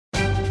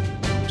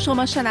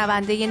شما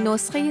شنونده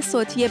نسخه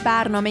صوتی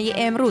برنامه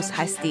امروز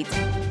هستید.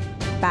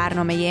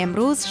 برنامه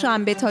امروز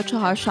شنبه تا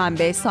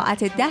چهارشنبه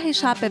ساعت 10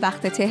 شب به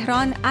وقت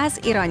تهران از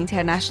ایران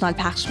اینترنشنال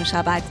پخش می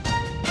شود.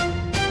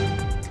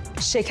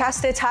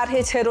 شکست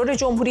طرح ترور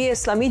جمهوری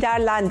اسلامی در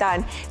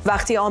لندن،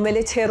 وقتی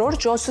عامل ترور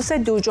جاسوس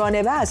دو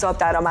جانبه از آب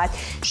درآمد.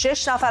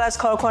 6 نفر از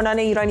کارکنان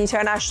ایران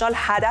اینترنشنال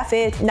هدف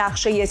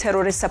نقشه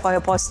ترور سپاه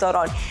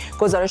پاسداران.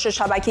 گزارش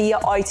شبکه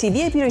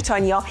ITV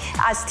بریتانیا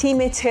از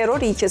تیم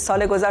تروری که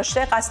سال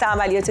گذشته قصد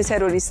عملیات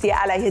تروریستی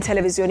علیه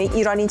تلویزیون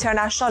ایران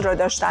اینترنشنال را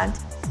داشتند.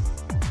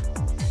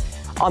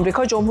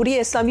 آمریکا جمهوری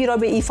اسلامی را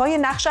به ایفای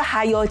نقش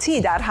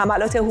حیاتی در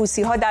حملات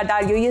حوثی‌ها در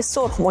دریای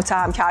سرخ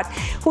متهم کرد.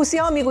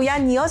 حوثی‌ها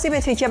میگویند نیازی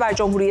به تکیه بر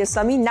جمهوری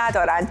اسلامی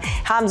ندارند.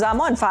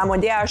 همزمان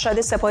فرمانده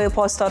ارشد سپاه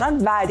پاسداران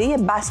وعده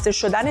بسته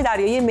شدن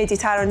دریای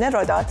مدیترانه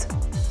را داد.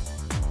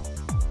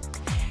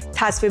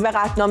 تصویب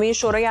قطعنامه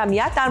شورای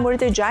امنیت در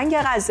مورد جنگ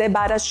غزه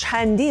بعد از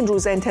چندین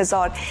روز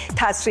انتظار،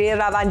 تسریع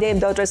روند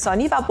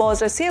امدادرسانی و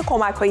بازرسی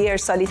کمک‌های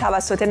ارسالی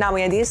توسط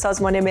نماینده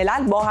سازمان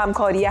ملل با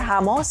همکاری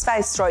حماس و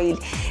اسرائیل،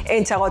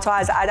 انتقادها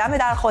از عدم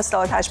درخواست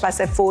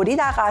آتش‌بس فوری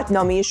در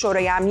قطعنامه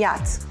شورای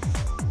امنیت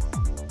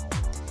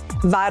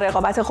و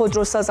رقابت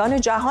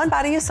خودروسازان جهان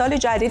برای سال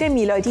جدید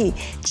میلادی.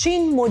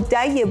 چین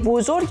مدعی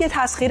بزرگ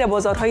تسخیر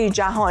بازارهای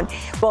جهان،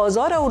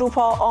 بازار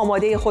اروپا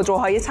آماده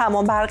خودروهای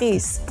تمام برقی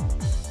است.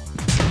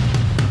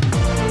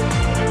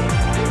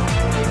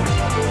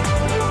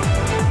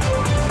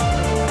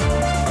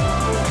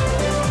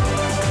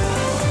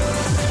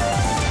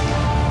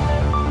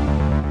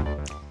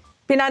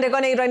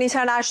 بینندگان ایران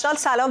اینترنشنال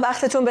سلام،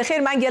 وقتتون بخیر.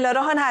 من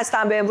گلارهان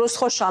هستم. به امروز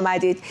خوش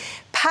آمدید.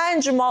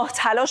 5 ماه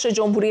تلاش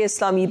جمهوری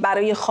اسلامی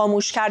برای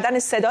خاموش کردن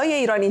صدای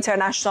ایران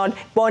اینترنشنال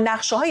با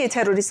نقشه‌های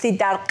تروریستی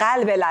در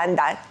قلب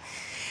لندن.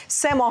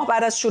 3 ماه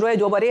بعد از شروع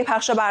دوباره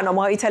پخش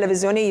برنامه‌های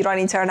تلویزیون ایران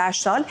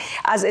اینترنشنال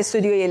از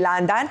استودیوی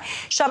لندن،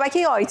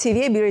 شبکه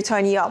ITV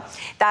بریتانیا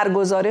در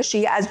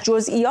گزارشی از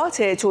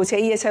جزئیات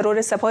توطئه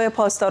ترور سپاه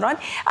پاسداران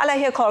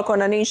علیه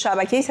کارکنان این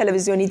شبکه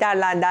تلویزیونی در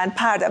لندن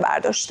پرده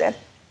برداشته.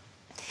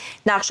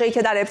 نقشه‌ای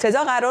که در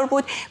ابتدا قرار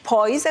بود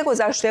پاییز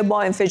گذشته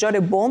با انفجار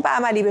بمب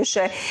عملی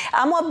بشه،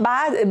 اما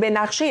بعد به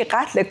نقشه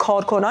قتل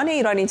کارکنان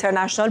ایران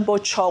اینترنشنال با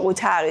چاقو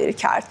تغییر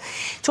کرد.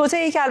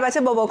 توطئه‌ای که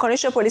البته با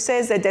واکنش پلیس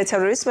ضد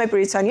تروریسم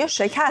بریتانیا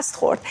شکست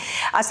خورد.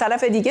 از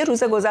طرف دیگه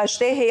روز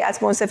گذشته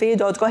هیئت منصفه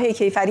دادگاه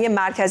کیفری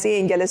مرکزی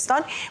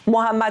انگلستان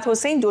محمد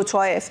حسین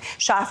دوتائف،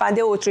 شهروند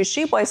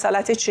اتریشی با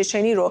اصالت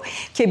چچنی رو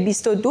که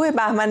 22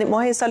 بهمن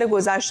ماه سال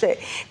گذشته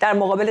در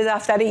مقابل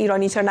دفتر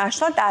ایران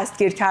اینترنشنال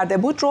دستگیر کرده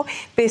بود رو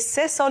به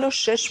 3 سال و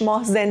 6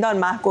 ماه زندان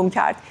محکوم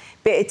کرد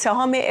به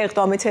اتهام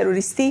اقدام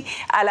تروریستی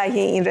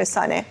علیه این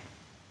رسانه.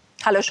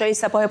 تلاش‌های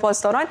سپاه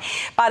پاسداران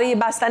برای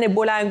بستن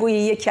بلندگوی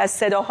یکی از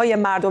صداهای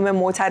مردم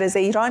معترض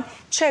ایران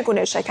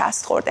چگونه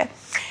شکست خورده؟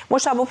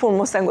 مشتبه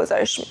پورمحسن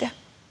گزارش میده.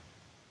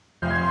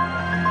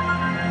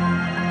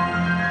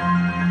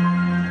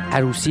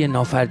 عروسی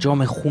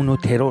نافرجام خون و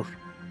ترور،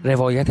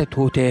 روایت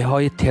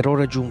توطئه‌های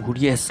ترور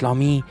جمهوری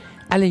اسلامی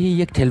علیه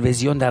یک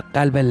تلویزیون در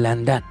قلب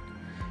لندن.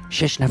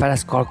 6 نفر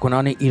از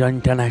کارکنان ایران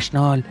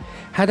اینترنشنال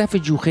هدف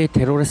جوخه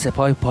ترور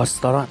سپاه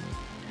پاسداران،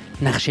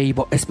 نقشه‌ای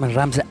با اسم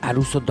رمز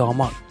عروس و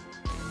داماد.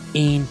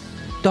 این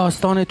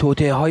داستان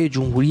توطئه‌های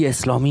جمهوری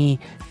اسلامی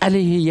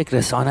علیه یک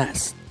رسانه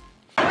است.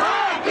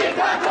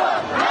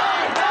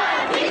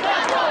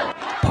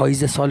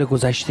 پاییز سال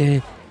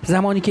گذشته،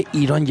 زمانی که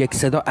ایران یک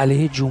صدا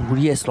علیه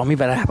جمهوری اسلامی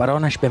و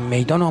رهبرانش به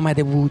میدان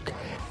آمده بود،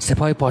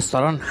 سپاه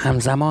پاسداران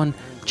همزمان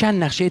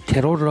چند نقشه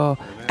ترور را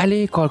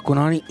علیه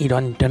کارکنان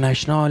ایران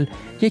اینترنشنال،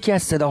 یکی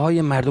از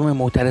صداهای مردم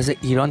معترض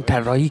ایران،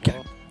 طراحی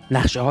کرد.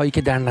 نقشه هایی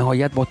که در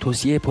نهایت با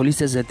توصیه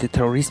پلیس ضد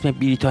تروریسم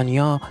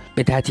بریتانیا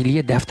به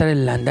تعطیلی دفتر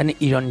لندن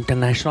ایران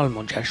اینترنشنال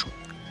منجر شد.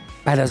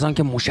 بعد از آن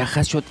که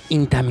مشخص شد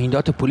این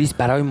تمهیدات پلیس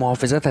برای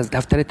محافظت از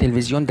دفتر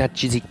تلویزیون در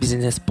چیزیک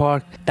بیزینس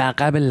پارک در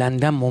قلب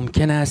لندن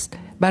ممکن است،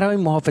 برای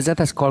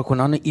محافظت از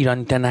کارکنان ایران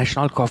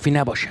اینترنشنال کافی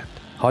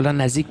نباشد. حالا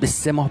نزدیک به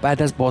 3 ماه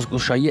بعد از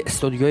بازگشایی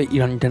استودیوی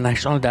ایران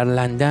اینترنشنال در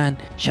لندن،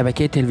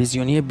 شبکه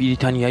تلویزیونی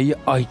بریتانیایی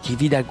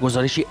ITV در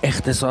گزارشی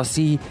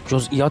اختصاصی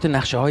جزئیات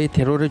نقشه‌های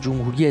ترور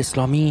جمهوری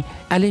اسلامی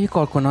علیه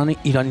کارکنان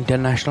ایران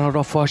اینترنشنال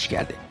را فاش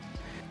کرده.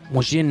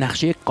 مجری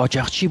نقشه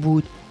قاچاقچی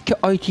بود که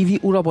ITV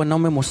او را با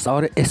نام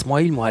مستعار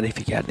اسماعیل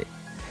معرفی کرده.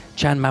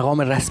 چند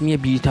مقام رسمی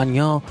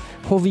بریتانیا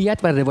هویت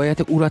و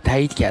روایت او را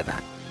تایید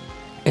کردند.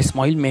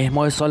 اسماعیل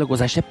مهر سال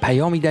گذشته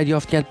پیامی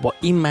دریافت کرد با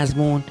این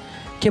مضمون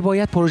که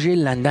باید پروژه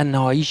لندن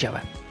نهایی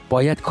شود،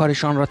 باید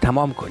کارشان را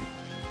تمام کنیم.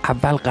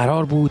 اول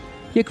قرار بود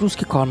یک روز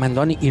که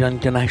کارمندان ایران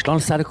اینترنشنال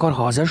سر کار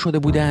حاضر شده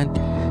بودند،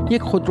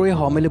 یک خودروی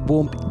حامل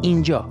بمب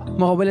اینجا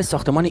مقابل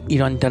ساختمان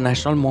ایران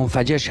اینترنشنال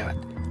منفجر شود،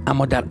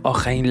 اما در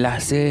آخرین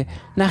لحظه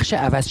نقشه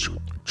عوض شد،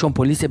 چون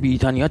پلیس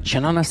بریتانیا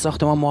چنان از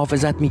ساختمان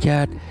محافظت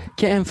میکرد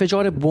که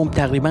انفجار بمب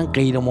تقریبا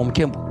غیر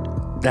ممکن بود.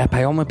 در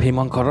پیام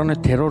پیمانکاران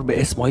ترور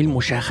به اسماعیل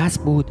مشخص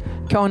بود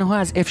که آنها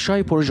از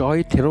افشای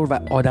پروژه‌های ترور و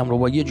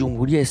آدمربایی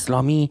جمهوری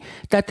اسلامی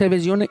در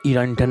تلویزیون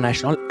ایران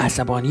اینترنشنال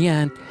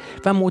عصبانی‌اند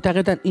و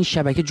معتقدند این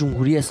شبکه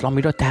جمهوری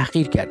اسلامی را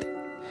تحقیر کرده.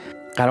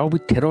 قرار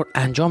بود ترور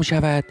انجام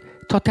شود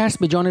تا ترس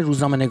به جان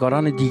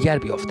روزنامه‌نگاران دیگر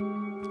بیفته.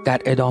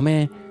 در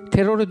ادامه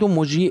ترور 2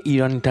 مجری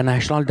ایران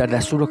اینترنشنال در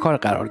دستور کار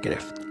قرار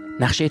گرفت.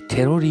 نقشه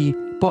تروری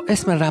با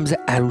اسم رمز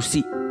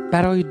عروسی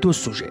برای 2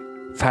 سوژه،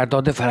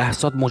 فرداد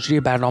فرهزاد مجری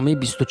برنامه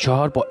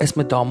 24 با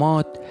اسم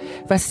داماد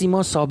و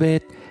سیما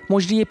ثابت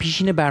مجری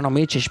پیشین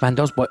برنامه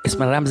چشمانداز با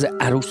اسم رمز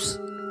عروس.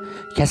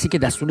 کسی که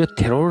دستور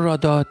ترور را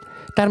داد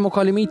در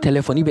مکالمه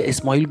تلفنی به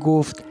اسماعیل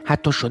گفت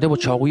حتی شده با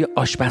چاقوی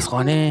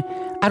آشپزخانه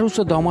عروس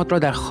و داماد را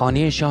در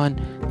خانهشان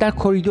در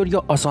کریدور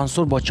یا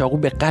آسانسور با چاقو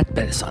به قتل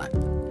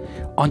برسانند.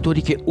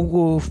 آنطوری که او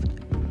گفت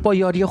با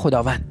یاری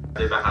خداوند.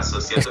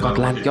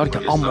 اسکاتلند یارد که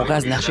آن موقع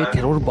از نقشه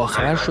ترور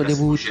باخبر شده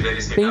بود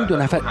به این 2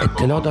 نفر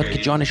اطلاع داد که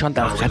جانشان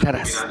در خطر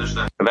است.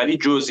 ولی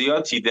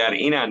جزئیاتی در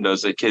این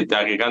اندازه که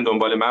دقیقاً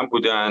دنبال من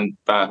بودن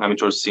و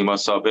همینطور سیما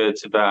ثابت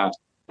و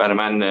برای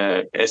من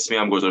اسمی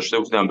هم گذاشته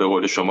بودن به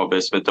قول شما به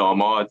اسم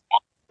داماد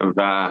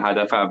و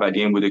هدف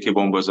اولیه این بوده که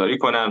بمبگذاری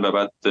کنن و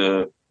بعد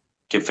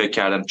که فکر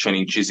کردن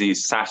چنین چیزی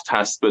سخت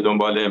هست به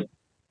دنبال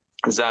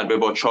ضربه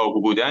با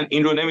چاقو بودن،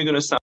 این رو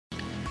نمیدونستم.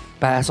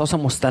 بر اساس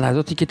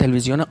مستنداتی که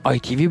تلویزیون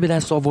ITV به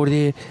دست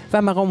آورده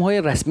و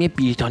مقام‌های رسمی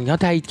بریتانیا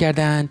تایید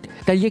کردند،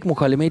 در یک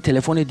مکالمه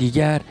تلفن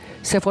دیگر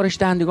سفارش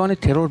دهندگان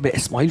ترور به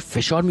اسماعیل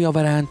فشار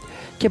می‌آورند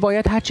که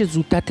باید هرچه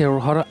زودتر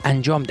ترورها را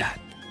انجام دهد،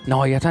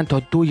 نهایتاً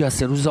تا 2 یا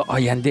 3 روز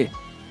آینده.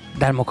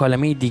 در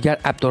مکالمه دیگر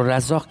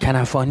عبدالرزاق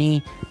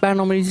کنفانی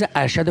برنامه‌ریز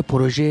ارشد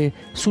پروژه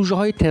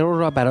سوژه‌های ترور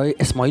را برای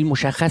اسماعیل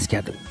مشخص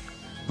کرده بود.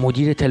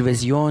 مدیر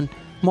تلویزیون،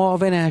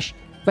 معاونش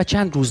و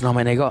چند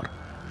روزنامه‌نگار،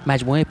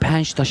 مجموعه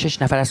 5 تا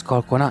 6 نفر از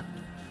کارکنان،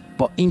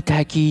 با این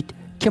تاکید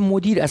که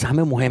مدیر از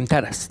همه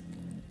مهمتر است.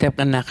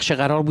 طبق نقشه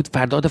قرار بود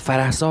فرداد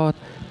فرهزاد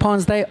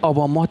 15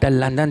 آبان ماه در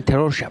لندن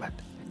ترور شود،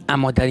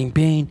 اما در این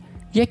بین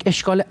یک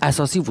اشکال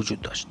اساسی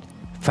وجود داشت.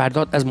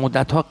 فرداد از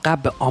مدت‌ها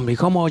قبل به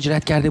آمریکا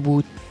مهاجرت کرده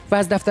بود و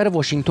از دفتر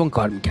واشنگتن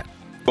کار میکرد.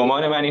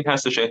 گمان من این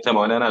هستش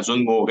احتمالاً از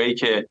اون موقعی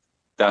که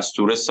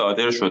دستور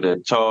صادر شده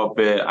تا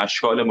به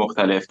اشکال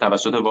مختلف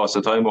توسط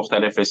واسطه‌های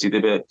مختلف رسیده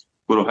به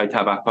گروه‌های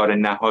تبهکار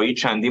نهایی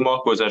چندی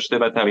ماه گذشته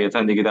و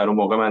طبیعتاً دیگه در اون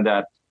موقع من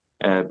در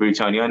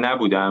بریتانیا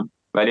نبودم،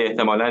 ولی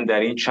احتمالاً در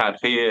این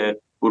چرخه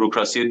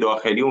بوروکراسی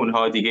داخلی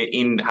اونها دیگه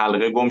این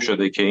حلقه گم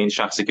شده که این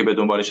شخصی که به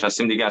دنبالش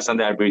هستیم دیگه اصلا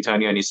در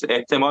بریتانیا نیست.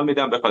 احتمال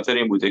میدم به خاطر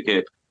این بوده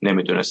که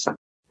نمیدونستم.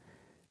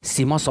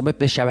 سیما ثابت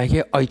به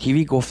شبکه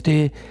ITV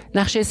گفته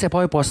نقشه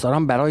سپاه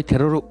پاسداران برای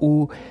ترور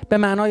او به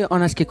معنای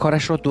آن است که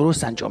کارش را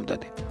درست انجام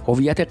داده.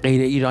 هویت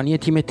غیر ایرانی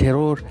تیم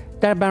ترور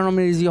در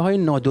برنامه‌ریزی‌های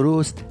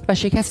نادرست و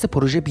شکست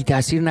پروژه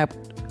بی‌تأثیر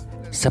نبود.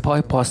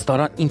 سپاه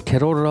پاسداران این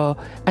ترور را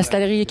از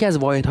طریق یکی از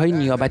واحدهای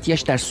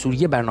نیابتیش در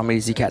سوریه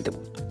برنامه‌ریزی کرده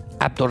بود.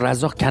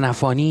 عبدالرزاق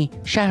کنفانی،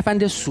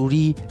 شهروند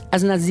سوری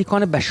از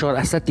نزدیکان بشار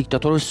اسد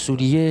دیکتاتور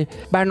سوریه،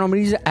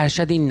 برنامه‌ریز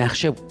ارشد این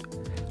نقشه بود.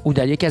 او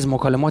در یکی از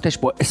مکالماتش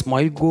با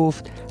اسماعیل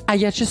گفت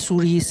اگرچه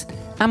سوری است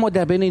اما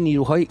در بین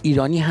نیروهای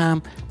ایرانی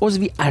هم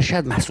عضوی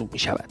ارشد محسوب می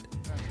شود.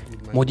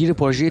 مدیر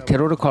پروژه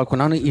ترور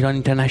کارکنان ایران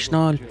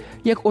اینترنشنال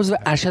یک عضو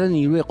ارشد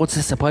نیروی قدس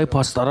سپاه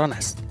پاسداران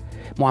است.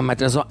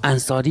 محمد رضا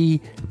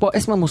انصاری با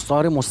اسم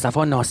مستعار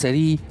مصطفی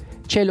ناصری،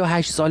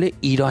 48 ساله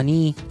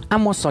ایرانی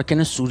اما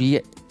ساکن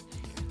سوریه.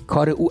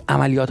 کار او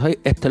عملیات‌های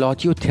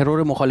اطلاعاتی و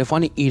ترور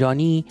مخالفان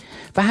ایرانی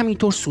و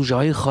همینطور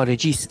سوژه‌های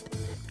خارجی است.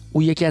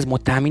 او یکی از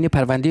متهمین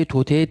پرونده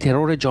توطئه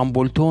ترور جان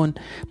بولتون،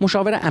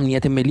 مشاور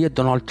امنیت ملی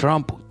دونالد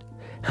ترامپ بود.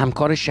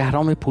 همکار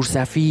شهرام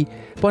پورصفی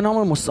با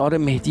نام مستعار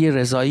مهدی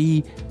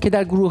رضایی که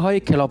در گروه‌های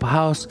کلاب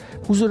هاوس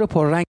حضور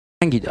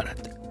پررنگی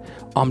دارد.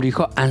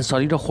 آمریکا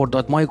انصاری را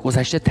خرداد ماه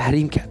گذشته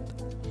تحریم کرد.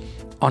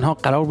 آنها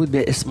قرار بود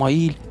به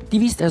اسماعیل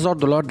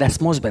 $200,000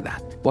 دستمزد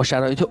بدهند با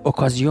شرایط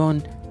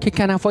اوکازیون که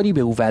کنفانی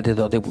به او وعده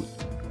داده بود.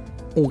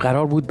 او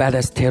قرار بود بعد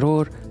از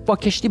ترور با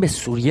کشتی به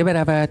سوریه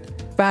برود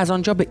و از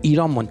آنجا به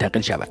ایران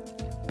منتقل شود،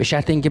 به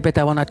شرط اینکه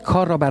بتواند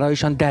کار را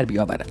برایشان در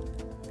بیاورد.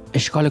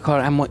 اشکال کار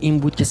اما این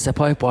بود که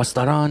سپاه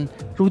پاسداران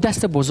رو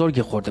دست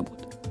بزرگی خورده بود.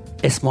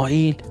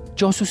 اسماعیل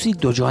جاسوسی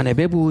 2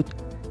 جانبه بود،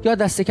 یا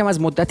دست کم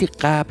از مدتی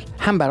قبل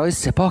هم برای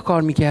سپاه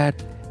کار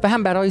میکرد و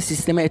هم برای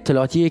سیستم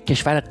اطلاعاتی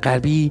کشور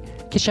غربی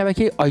که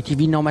شبکه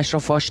ITV نامش را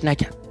فاش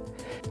نکرد.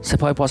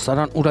 سپاه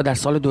پاسداران او را در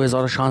سال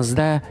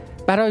 2016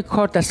 برای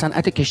کار در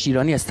صنعت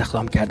کشتیرانی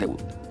استخدام کرده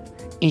بود.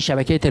 این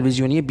شبکه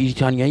تلویزیونی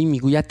بریتانیایی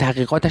میگوید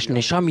تحقیقاتش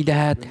نشان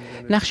میدهد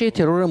نقشه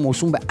ترور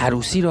موسوم به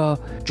عروسی را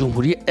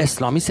جمهوری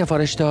اسلامی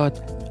سفارش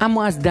داد،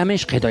 اما از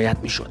دمشق هدایت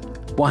میشد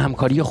با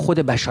همکاری خود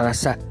بشار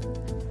اسد.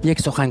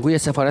 یک سخنگوی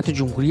سفارت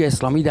جمهوری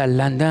اسلامی در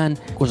لندن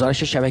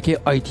گزارش شبکه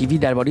ITV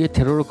درباره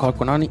ترور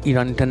کارکنان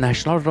ایران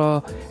اینترنشنال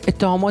را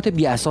اتهامات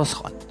بی اساس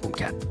خواند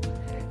کرد.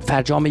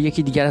 فرجام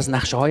یکی دیگر از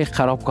نقشه‌های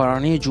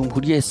خرابکارانه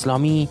جمهوری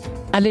اسلامی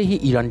علیه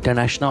ایران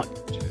اینترنشنال.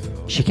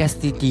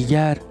 شکستی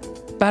دیگر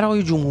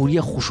برای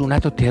جمهوری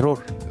خشونت و ترور.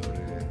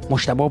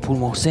 مجتبی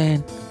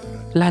پورمحسن،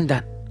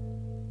 لندن.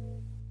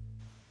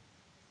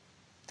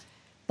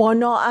 با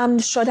ناامن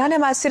شدن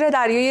مسیر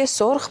دریای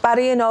سرخ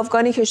برای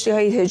ناوگان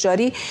کشتی‌های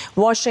تجاری،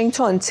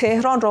 واشنگتن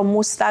تهران را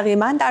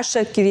مستقیما در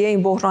شکل‌گیری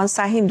این بحران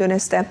سهیم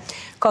دونسته.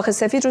 کاخ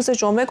سفید روز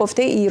جمعه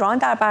گفته ایران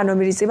در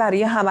برنامه‌ریزی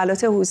برای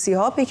حملات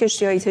حوثی‌ها به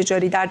کشتی‌های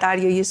تجاری در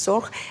دریای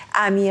سرخ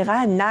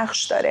عمیقاً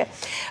نقش داره.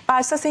 بر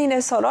اساس این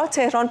اظهارات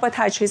تهران با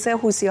تجهیز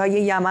حوثی‌های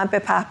یمن به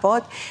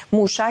پهپاد،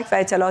 موشک و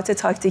اطلاعات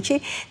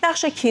تاکتیکی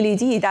نقش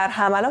کلیدی در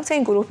حملات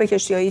این گروه به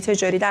کشتی‌های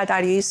تجاری در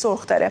دریای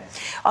سرخ داره.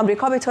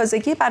 آمریکا به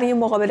تازگی برای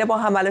مقابله با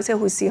حملات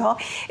حوثی‌ها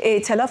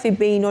ائتلاف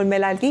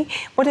بین‌المللی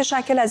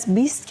متشکل از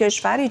 20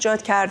 کشور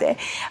ایجاد کرده،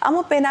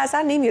 اما به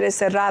نظر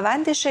نمیرسه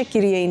روند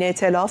شکل‌گیری این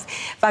ائتلاف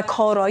و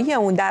کارایی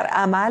اون در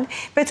عمل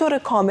به طور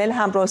کامل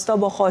همراستا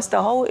با خواسته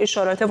ها و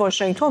اشارات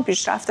واشنگتن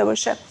پیش رفته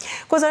باشه.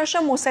 گزارش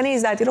محسن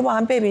ایزدی رو با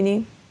هم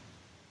ببینیم.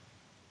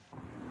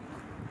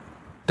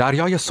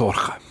 دریای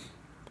سرخ،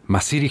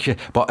 مسیری که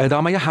با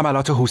ادامه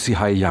حملات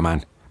حوثی‌های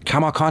یمن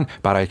کماکان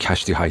برای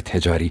کشتی‌های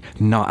تجاری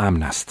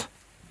ناامن است.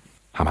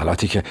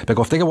 حملاتی که به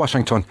گفته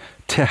واشنگتن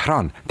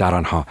تهران در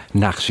آنها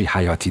نقشی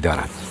حیاتی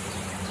دارد.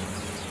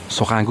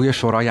 سخنگوی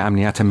شورای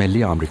امنیت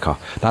ملی آمریکا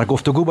در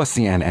گفتگو با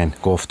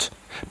CNN گفت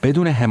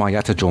بدون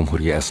حمایت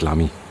جمهوری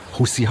اسلامی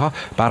حوثی‌ها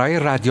برای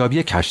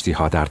ردیابی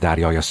کشتی‌ها در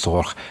دریای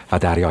سرخ و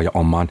دریای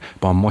عمان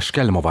با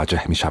مشکل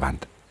مواجه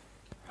می‌شوند.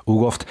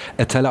 او گفت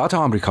اطلاعات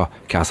آمریکا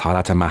که از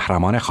حالت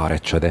محرمانه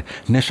خارج شده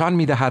نشان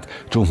می‌دهد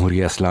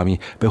جمهوری اسلامی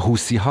به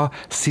حوثی‌ها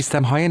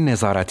سیستم‌های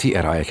نظارتی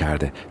ارائه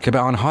کرده که به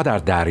آنها در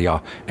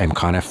دریا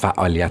امکان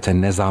فعالیت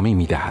نظامی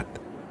می‌دهد.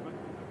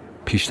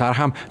 پیشتر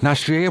هم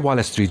نشریه وال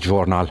استریت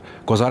جورنال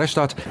گزارش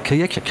داد که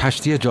یک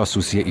کشتی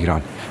جاسوسی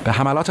ایران به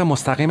حملات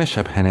مستقیم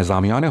شبه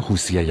نظامیان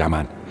حوثی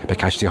یمن به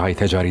کشتی‌های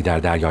تجاری در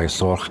دریای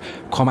سرخ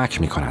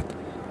کمک می‌کند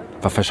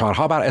و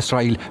فشارها بر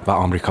اسرائیل و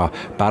آمریکا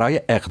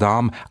برای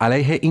اقدام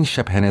علیه این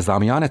شبه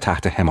نظامیان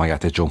تحت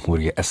حمایت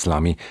جمهوری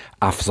اسلامی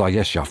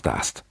افزایش یافته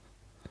است.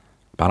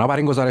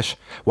 بنابراین گزارش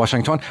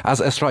واشنگتن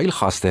از اسرائیل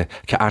خواسته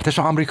که ارتش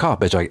آمریکا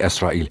به جای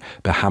اسرائیل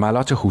به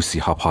حملات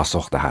حوثی‌ها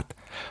پاسخ دهد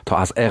تا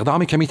از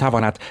اقدامی که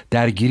می‌تواند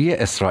درگیری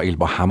اسرائیل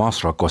با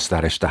حماس را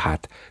گسترش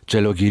دهد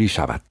جلوگیری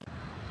شود.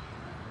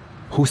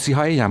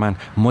 حوثی‌های یمن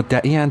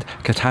مدعی‌اند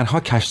که تنها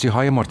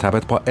کشتی‌های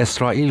مرتبط با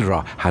اسرائیل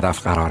را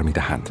هدف قرار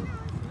می‌دهند.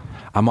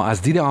 اما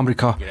از دید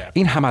آمریکا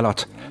این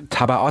حملات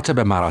تبعات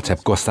به مراتب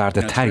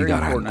گسترده تری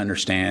دارند.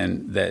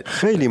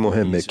 خیلی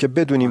مهمه که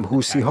بدونیم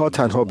حوثی‌ها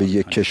تنها به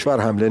یک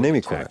کشور حمله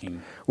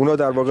نمی‌کنند. اونا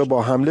در واقع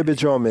با حمله به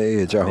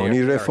جامعه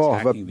جهانی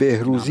رفاه و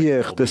بهروزی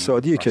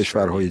اقتصادی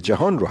کشورهای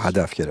جهان رو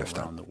هدف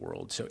گرفتن.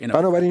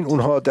 بنابراین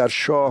اونها در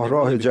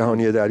شاهراه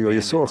جهانی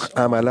دریای سرخ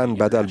عملاً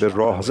بدل به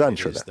راهزن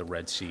شدند.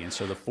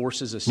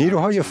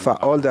 نیروهای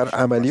فعال در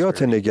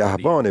عملیات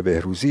نگهبان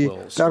بهروزی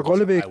در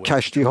قالب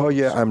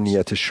کشتی‌های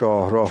امنیت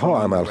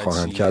شاهراه‌ها عمل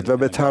خواهند کرد و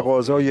به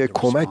تقاضای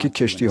کمک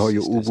کشتی‌های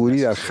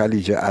عبوری در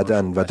خلیج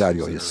عدن و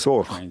دریای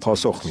سرخ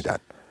پاسخ میدن.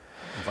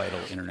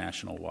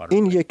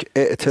 این یک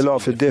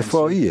ائتلاف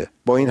دفاعیه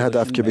با این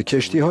هدف که به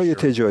کشتی‌های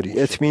تجاری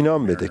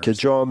اطمینان بده که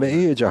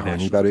جامعه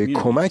جهانی برای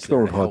کمک به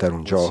اونها در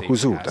اونجا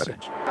حضور داره.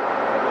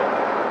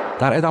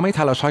 در ادامه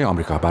تلاش‌های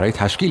آمریکا برای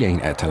تشکیل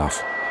این ائتلاف،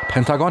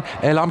 پنتاگون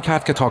اعلام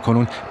کرد که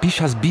تاکنون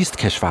بیش از 20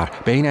 کشور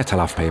به این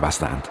ائتلاف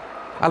پیوستند.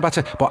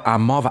 البته با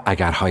اما و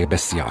اگرهای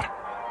بسیار.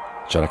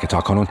 چرا که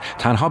تاکنون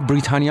تنها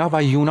بریتانیا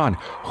و یونان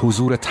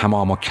حضور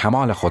تمام و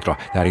کمال خود را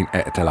در این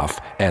ائتلاف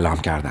اعلام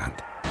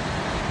کردند.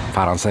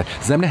 فرانسه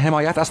ضمن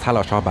حمایت از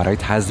تلاش‌ها برای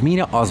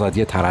تضمین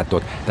آزادی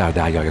تردد در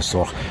دریای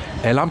سرخ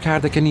اعلام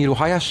کرده که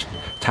نیروهایش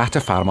تحت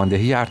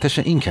فرماندهی ارتش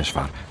این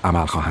کشور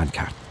عمل خواهند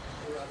کرد.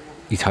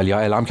 ایتالیا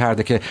اعلام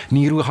کرده که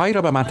نیروهایی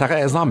را به منطقه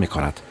اعزام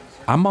می‌کند،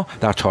 اما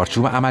در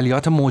چارچوب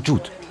عملیات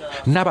موجود،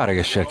 نه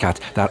برای شرکت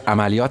در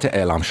عملیات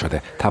اعلام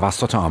شده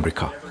توسط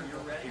آمریکا.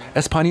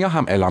 اسپانیا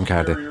هم اعلام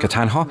کرده که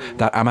تنها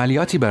در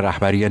عملیاتی به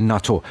رهبری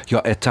ناتو یا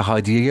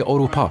اتحادیه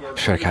اروپا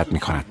شرکت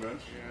می‌کند.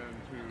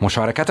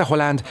 مشارکت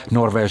هلند،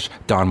 نروژ،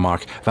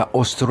 دانمارک و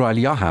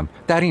استرالیا هم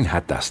در این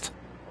حد است.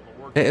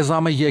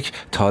 اعزام 1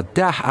 تا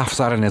 10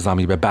 افسر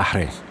نظامی به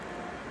بحرین،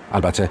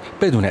 البته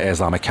بدون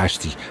اعزام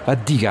کشتی و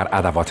دیگر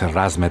ادوات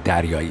رزم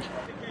دریایی.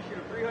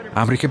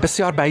 امریکا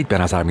بسیار بعید به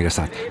نظر می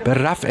رسد به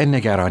رفع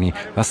نگرانی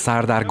و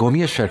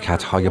سردرگمی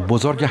شرکت‌های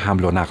بزرگ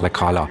حمل و نقل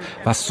کالا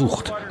و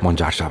سوخت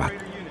منجر شود.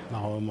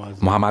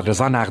 محمد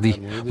رضا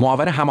نقدی،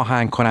 معاون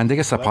هماهنگ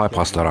کننده سپاه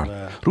پاسداران،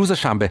 روز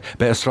شنبه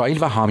به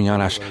اسرائیل و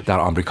حامیانش در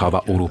آمریکا و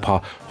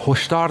اروپا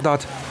هشدار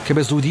داد که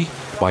به زودی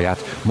باید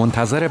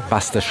منتظر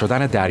بسته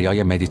شدن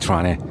دریای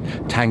مدیترانه،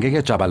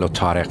 تنگه جبل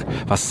الطارق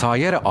و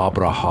سایر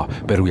آبراه‌ها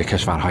به روی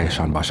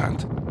کشورهایشان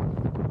باشند.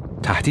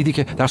 تهدیدی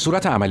که در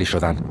صورت عملی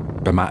شدن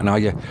به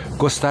معنای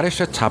گسترش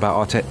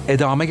تبعات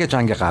ادامه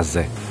جنگ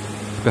غزه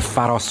به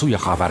فراسوی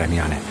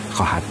خاورمیانه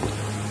خواهد بود.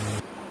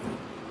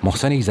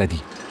 محسن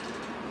ایزدی،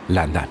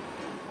 لندن.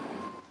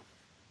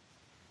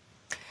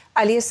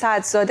 علی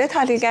سعدزاده،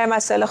 تحلیلگر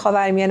مسائل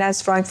خاورمیانه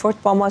از فرانکفورت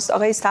با ماست.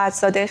 آقای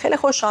سعدزاده خیلی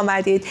خوش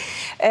آمدید.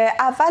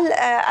 اول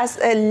از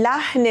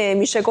لحن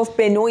میشه گفت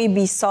به نوعی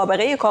بی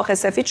سابقه کاخ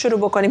سفید شروع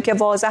بکنیم که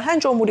واضحاً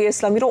جمهوری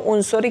اسلامی رو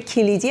عنصر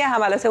کلیدی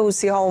حملات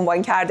حوثی‌ها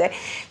عنوان کرده.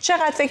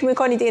 چقدر فکر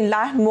میکنید این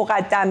لحن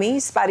مقدمه‌ای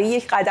است برای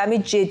یک قدم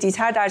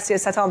جدی‌تر در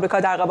سیاست آمریکا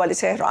در قبال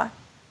تهران؟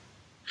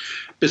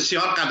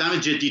 بسیار قدم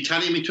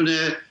جدی‌تری میتونه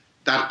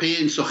در پی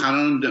این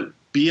سخنان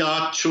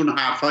بیاد، چون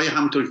حرفای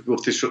همونطور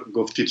که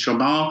گفتید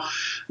شما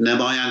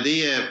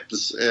نماینده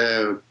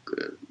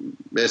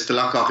به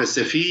اصطلاح کاخ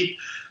سفید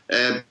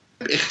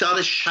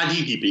اخطار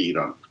شدیدی به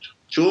ایران بود،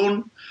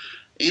 چون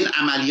این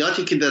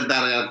عملیاتی که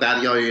در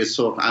دریای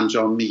سرخ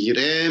انجام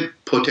میگیره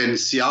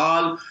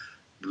پتانسیال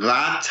و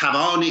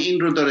توان این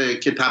رو داره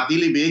که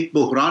تبدیل به یک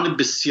بحران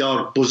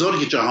بسیار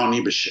بزرگ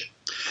جهانی بشه.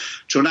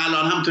 چون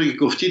الان همونطور که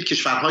گفتید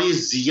کشورهای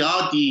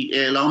زیادی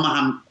اعلام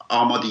هم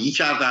آمادگی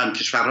کردن،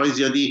 کشورهای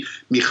زیادی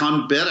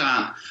میخوان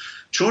برن،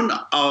 چون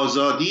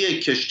آزادی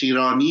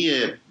کشتیرانی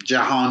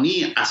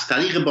جهانی از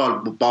طریق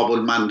باب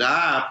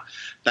المندب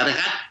در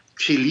حقیقت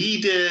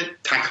کلید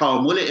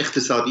تکامل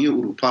اقتصادی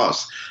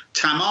اروپاست.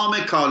 تمام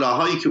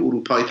کالاهایی که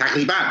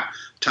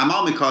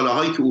تمام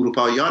کالاهایی که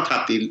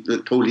اروپایی‌ها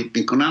تولید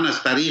میکنن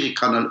از طریق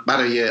کانال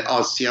برای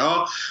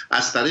آسیا،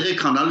 از طریق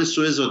کانال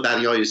سوئز و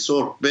دریای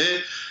سرخ به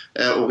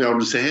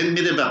اقیانوس هند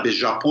میره و به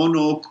ژاپن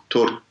و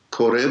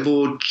کره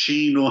و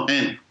چین و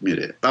هند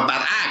میره و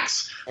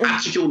برعکس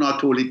هرچی که اونا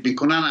تولید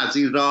میکنن از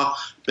این راه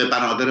به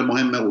بنادر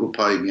مهم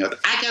اروپایی میاد.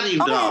 اگر این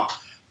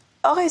راه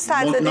آقای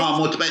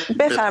سعدزاده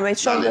بفرمایید،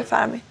 شما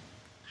بفرمایید.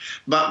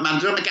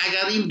 منظورم که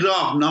اگر این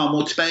راه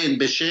نامطمئن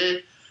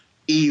بشه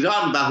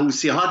ایران و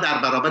حوثی‌ها در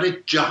برابر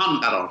جهان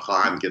قرار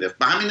خواهند گرفت.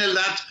 به همین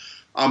علت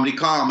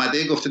آمریکا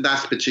آمده گفته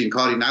دست به چین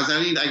کاری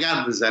نزنید،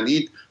 اگر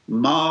بزنید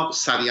ما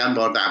سریعا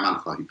وارد عمل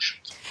خواهیم شد.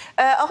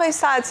 آقای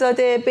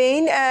سعدزاده به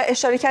این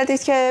اشاره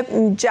کردید که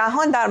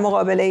جهان در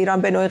مقابل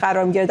ایران به نوعی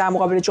قرار میگیره، در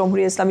مقابل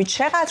جمهوری اسلامی.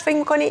 چقدر فکر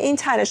میکنی این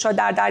تنش‌ها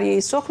در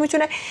دریای سرخ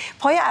میتونه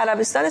پای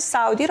عربستان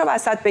سعودی رو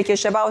وسط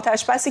بکشه و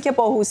آتش بسی که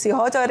با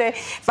حوثی‌ها داره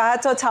و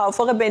حتی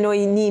توافق به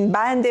نوعی نیم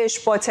بندش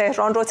با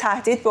تهران رو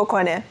تهدید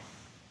بکنه؟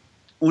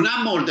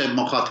 اونم مورد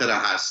مخاطره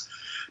هست،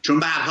 چون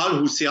به هر حال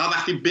حوثی‌ها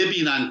وقتی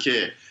ببینن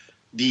که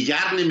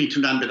دیگر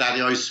نمیتونن به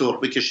دریای سرخ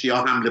به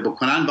کشتی‌ها حمله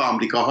بکنن و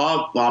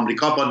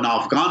آمریکا با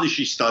ناوگانش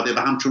ایستاده و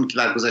همچون که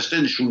در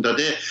گذشته نشون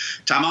داده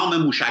تمام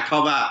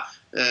موشک‌ها و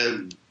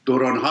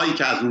درون‌هایی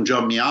که از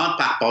اونجا میاد،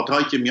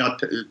 پهپادهایی که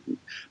میاد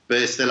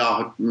به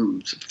اصطلاح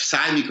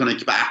سعی میکنه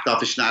که به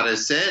اهدافش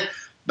نرسه،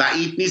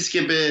 بعید نیست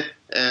که به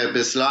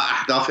اصطلاح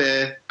اهداف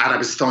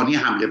عربستانی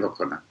حمله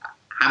بکنن.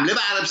 حمله به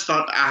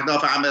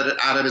اهداف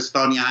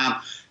عربستانی هم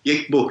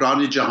یک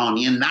بحران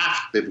جهانی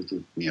نفت به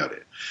وجود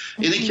میاره.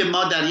 اینه که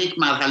ما در یک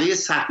مرحله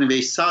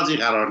سرنوشت سازی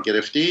قرار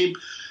گرفتیم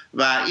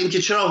و این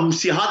که چرا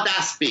حوثی‌ها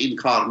دست به این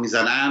کار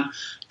میزنن،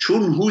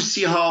 چون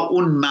حوثی‌ها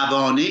اون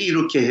موانعی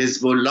رو که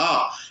حزب الله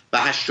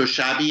و هشت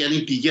شعبی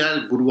یعنی دیگر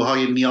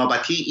گروه‌های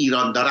نیابتی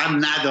ایران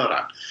دارن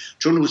ندارن.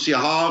 چون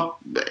حوثی‌ها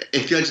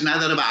احتیاج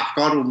نداره به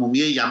افکار عمومی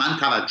یمن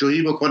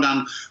توجهی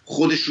بکنن،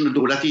 خودشون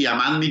دولت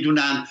یمن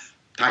میدونن،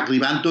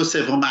 تقریباً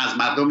 2/3 از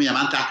مردم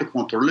یمن تحت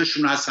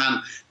کنترلشون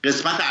هستن،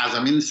 قسمت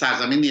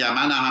سرزمین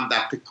یمن هم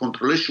تحت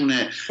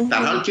کنترلشونه،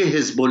 در حالی که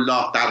حزب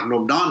الله در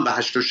لبنان و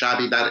هشت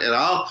شعبی در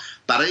عراق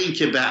برای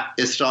اینکه به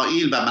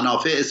اسرائیل و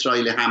منافع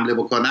اسرائیل حمله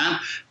بکنن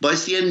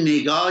باعث یه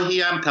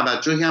نگاهی هم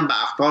توجهی هم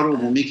به افکار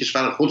عمومی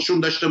کشور خودشون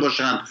داشته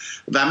باشن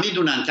و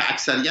میدونن که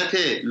اکثریت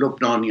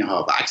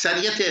لبنانی‌ها و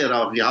اکثریت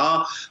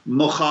عراقی‌ها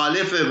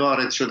مخالف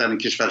وارد شدن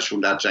کشورشون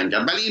در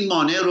جنگن، ولی این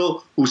مانع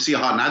رو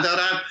حوثی‌ها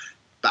ندارن.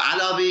 به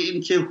علاوه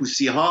این که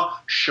حوثی‌ها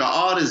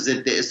شعار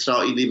ضد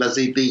اسرائیلی و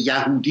ضد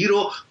یهودی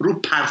رو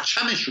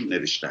پرچمشون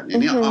نوشتن،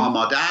 یعنی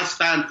آماده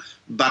هستن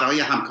برای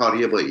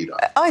همکاری با ایران.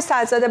 آقای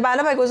سعدزاده،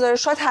 بنا به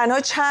گزارشات تنها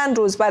چند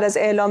روز بعد از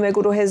اعلام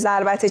گروه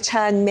ضربت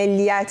چند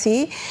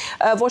ملیتی،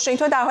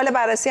 واشنگتن در حال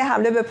بررسی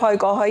حمله به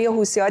پایگاه‌های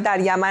حوثی‌ها در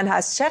یمن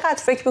هست.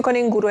 چقدر فکر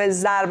می‌کنین گروه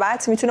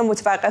ضربت میتونه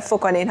متوقف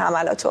بکنه این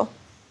حملاتو؟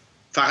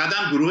 فقط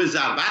هم گروه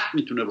ضربت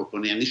میتونه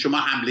بکنه، یعنی شما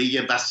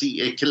حمله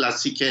وسیع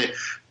کلاسیک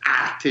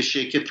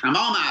ارتشه که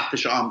تمام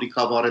ارتش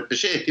آمریکا وارد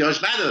بشه احتیاج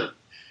نداره.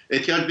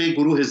 احتیاج به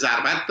گروه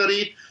ضربت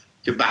دارید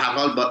که به هر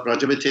حال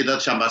راجع به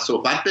تعدادش هم باید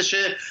صحبت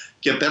بشه،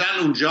 که برن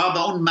اونجا و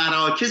اون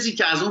مراکزی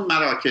که از اون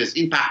مراکز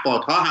این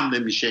پهپادها حمله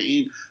میشه،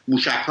 این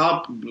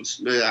موشک‌ها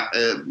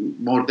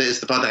مورد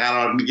استفاده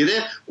قرار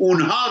میگیره،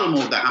 اونها رو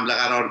مورد حمله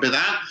قرار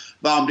بدن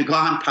و آمریکا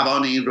هم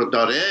توان این رو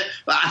داره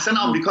و اصلا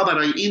آمریکا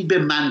برای این به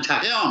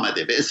منطقه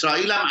آمده. به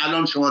اسرائیل هم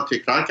الان شما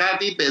تکرار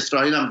کردید، به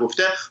اسرائیل هم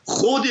گفته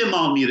خود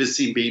ما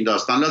میرسیم به این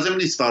داستان، لازم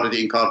نیست وارد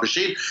این کار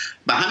بشید.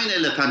 به همین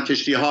علت هم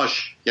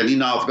کشتی‌هاش یعنی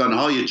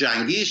ناوگان‌های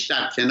جنگیش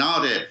در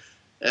کنار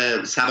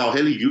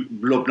سواحل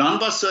لبنان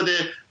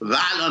واسطه و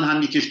الان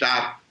هم یکیش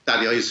در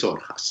دریای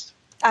سرخ هست.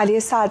 علی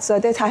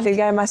سعدزاده،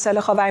 تحلیلگر مسائل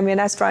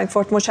خاورمیانه از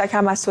فرانکفورت،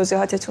 متشکرم از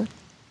توضیحاتتون.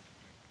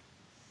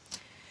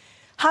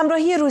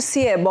 همراهی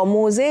روسیه با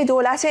موضع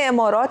دولت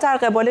امارات در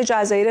قبال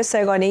جزایر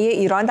سه‌گانه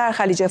ایران در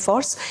خلیج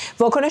فارس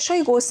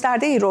واکنش‌های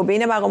گسترده‌ای رو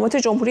بین مقامات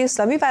جمهوری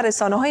اسلامی و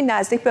رسانه‌های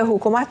نزدیک به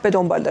حکومت به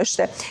دنبال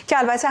داشته که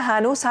البته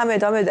هنوز هم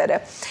ادامه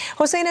داره.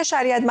 حسین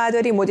شریعت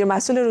مداری، مدیر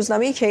مسئول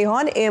روزنامه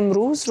کیهان،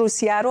 امروز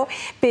روسیه رو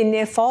به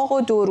نفاق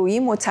و دورویی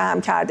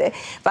متهم کرده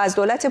و از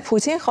دولت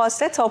پوتین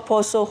خواسته تا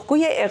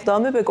پاسخگوی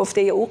اقدام به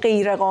گفته او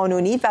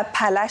غیرقانونی و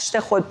پلشت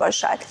خود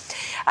باشد.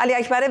 علی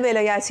اکبر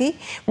ولایتی،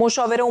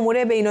 مشاور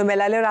امور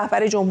بین‌الملل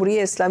رهبر جمهوری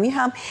اسلامی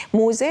هم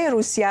موضع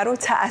روسیه رو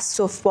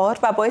تأسف‌بار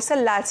و باعث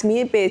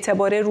لطمی به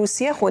اعتبار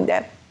روسیه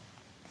خونده.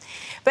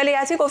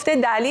 ولایتی گفته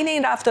دلیل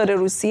این رفتار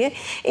روسیه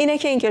اینه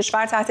که این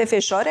کشور تحت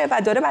فشاره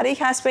و داره برای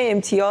کسب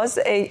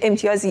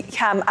امتیازی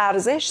کم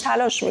ارزش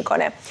تلاش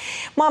میکنه.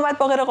 محمد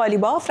باقر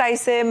قالیباف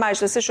رئیس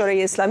مجلس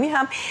شورای اسلامی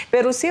هم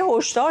به روسیه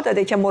هشدار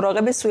داده که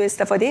مراقب سوء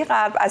استفاده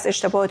غرب از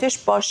اشتباهاتش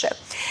باشه.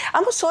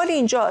 اما سوال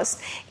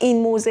اینجاست،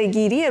 این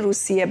موضع‌گیری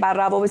روسیه بر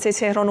روابط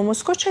تهران و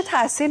مسکو چه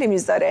تأثیری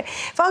میذاره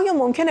و آیا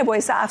ممکنه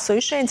باعث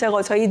افزایش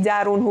انتقادهای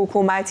درون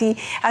حکومتی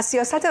از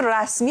سیاست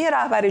رسمی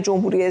رهبر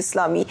جمهوری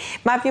اسلامی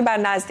مبنی بر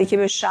نزدیکی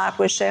به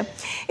شرق بشه؟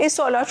 این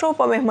سوالات رو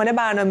با مهمان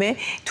برنامه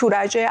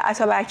تورج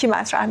عطابکی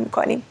مطرح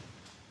می‌کنیم.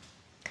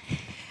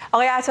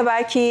 آقای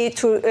عطابکی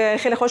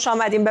خیلی خوش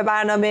آمدیم به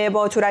برنامه.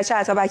 با تورج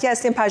عطابکی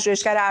هستیم،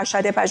 پژوهشگر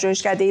ارشد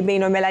پژوهشکده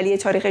بین‌المللی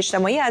تاریخ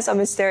اجتماعی از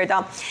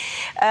آمستردام.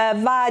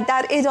 و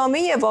در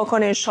ادامه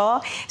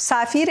واکنش‌ها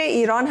سفیر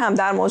ایران هم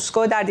در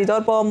مسکو در دیدار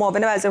با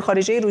معاون وزیر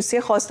خارجه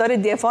روسیه خواستار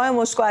دفاع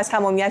مسکو از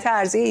تمامیت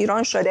ارضی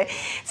ایران شده.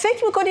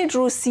 فکر می‌کنید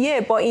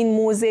روسیه با این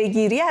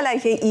موضع‌گیری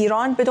علیه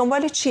ایران به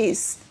دنبال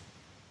چیست؟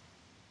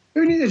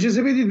 ببینید،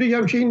 اجازه بدید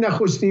بگم که این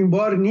نخستین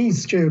بار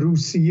نیست که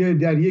روسیه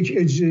در یک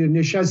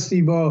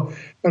نشستی با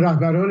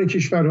رهبران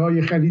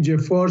کشورهای خلیج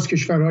فارس،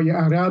 کشورهای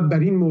عرب بر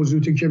این موضوع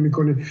تکیه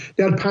میکنه.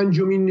 در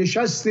 5مین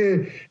نشست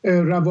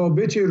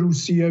روابط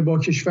روسیه با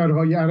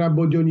کشورهای عرب،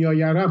 با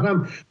دنیای عرب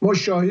هم ما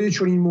شاهد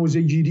چنین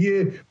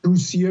موضع‌گیری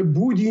روسیه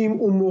بودیم.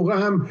 اون موقع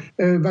هم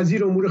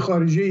وزیر امور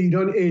خارجه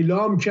ایران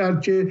اعلام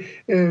کرد که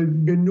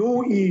به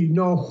نوعی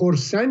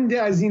ناخرسند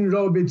از این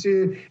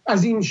رابطه،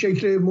 از این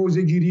شکل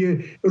موضع‌گیری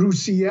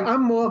روسیه،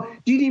 اما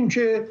دیدیم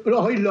که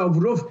آقای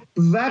لاوروف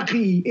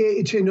وقی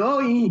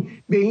اعتنایی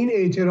به این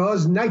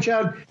اعتراض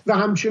نکرد و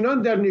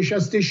همچنان در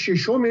نشست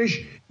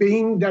ششمش به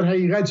این در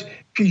حقیقت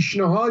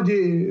پیشنهاد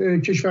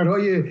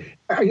کشورهای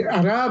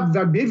عرب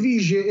و به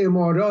ویژه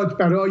امارات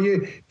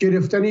برای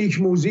گرفتن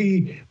یک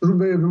موضعی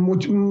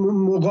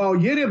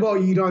مغایر با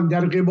ایران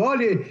در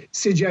قبال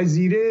 3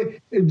 جزیره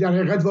در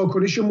حقیقت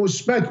واکنش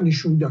مثبت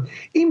نشون داد.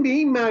 این به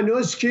این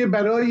معناست که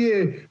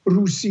برای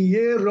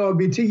روسیه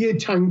رابطه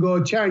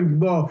تنگاتنگ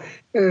با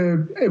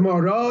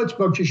امارات،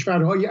 با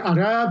کشورهای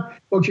عرب،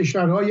 با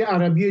کشورهای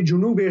عربی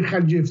جنوب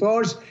خلیج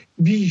فارس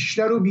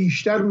بیشتر و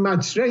بیشتر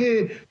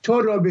مطرحه تا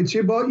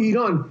رابطه با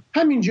ایران.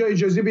 همینجا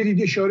اجازه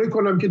بدید اشاره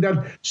کنم که در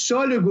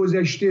سال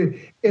گذشته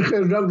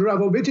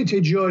روابط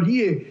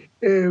تجاری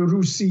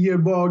روسیه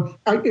با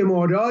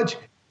امارات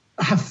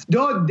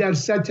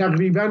 70%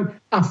 تقریبا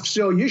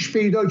افزایش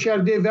پیدا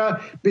کرده و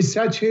به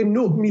سطح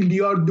 9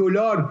 میلیارد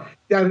دلار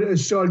در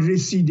سال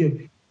رسیده،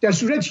 در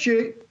صورتی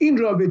که این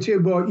رابطه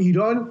با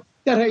ایران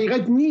در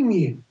حقیقت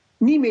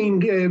نیمه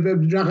این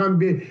رقم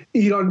به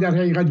ایران در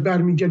حقیقت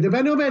برمیگرده.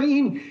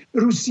 بنابراین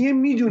روسیه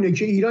میدونه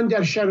که ایران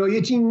در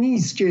شرایطی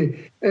نیست که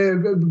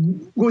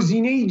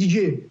گزینه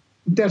دیگه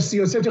در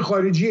سیاست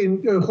خارجی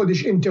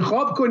خودش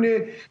انتخاب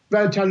کنه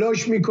و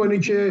تلاش میکنه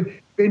که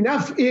به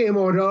نفع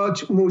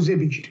امارات موضع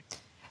بگیره.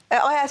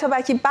 آقای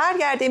عطابکی،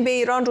 برگردیم به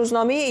ایران.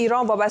 روزنامه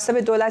ایران وابسته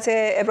به دولت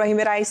ابراهیم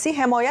رئیسی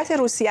حمایت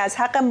روسیه از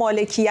حق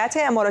مالکیت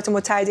امارات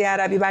متحده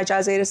عربی بر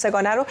جزایر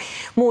سه‌گانه رو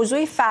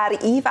موضوع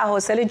فرعی و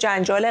حاصل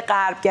جنجال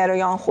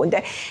غربگرایان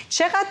خونده.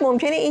 چقدر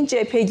ممکنه این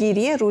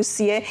جبهه‌گیری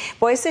روسیه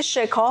باعث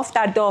شکاف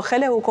در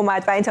داخل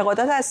حکومت و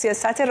انتقادات از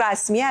سیاست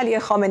رسمی علی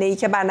خامنه‌ای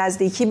که بر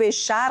نزدیکی به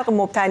شرق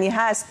مبتنی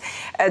هست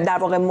در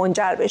واقع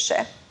منجر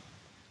بشه؟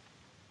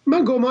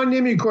 من گمان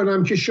نمی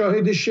کنم که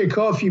شاهد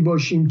شکافی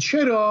باشیم.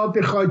 چرا؟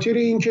 به خاطر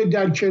اینکه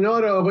در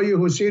کنار آقای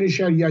حسین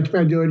شریعت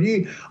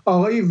مداری،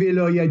 آقای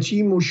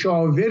ولایتی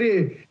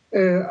مشاور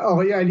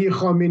آقای علی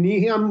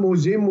خامنه‌ای هم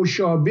موضع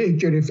مشابه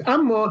گرفت.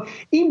 اما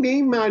این به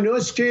این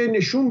معناست که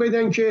نشون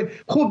بدن که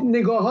خب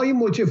نگاه‌های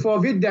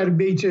متفاوت در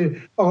بیت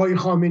آقای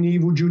خامنه‌ای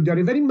وجود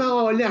داره، ولی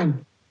معالاً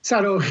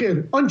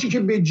سرآخر آنچه که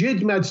به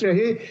جد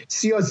مطرحه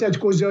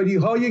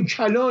سیاست‌گذاری‌های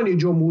کلان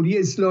جمهوری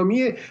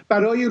اسلامی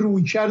برای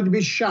رویکرد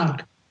به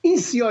شرق. این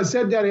سیاست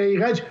در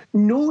حقیقت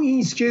نوعی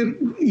است که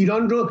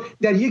ایران رو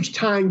در یک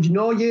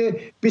تنگنای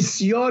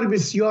بسیار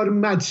بسیار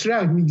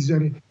مطرح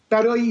میگذاره.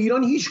 برای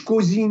ایران هیچ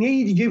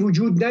گزینه‌ای دیگه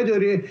وجود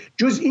نداره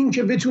جز این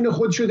که بتونه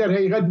خودش رو در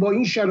حقیقت با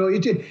این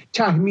شرایط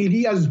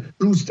تحمیلی از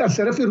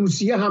طرف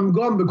روسیه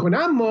همگام بکنه.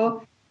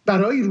 اما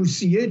برای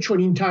روسیه چون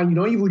این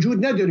تنگنایی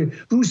وجود نداره.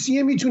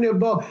 روسیه میتونه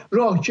با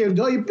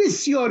راهکردهای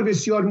بسیار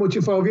بسیار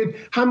متفاوت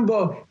هم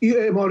با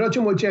امارات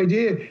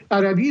متحده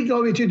عربی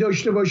رابطه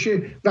داشته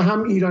باشه و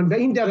هم ایران، و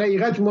این در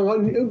حقیقت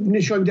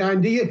نشان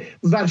دهنده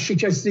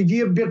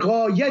ورشکستگی به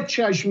غایت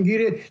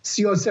چشمگیر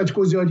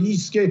سیاست‌گذاری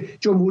است که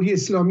جمهوری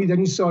اسلامی در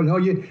این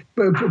سالهای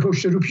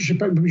پشت رو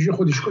پیش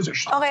خودش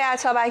گذاشته. آقای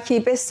عطابکی،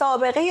 به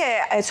سابقه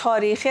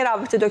تاریخی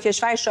روابط دو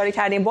کشور اشاره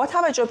کردیم. با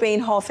توجه به این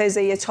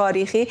حافظه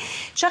تاریخی،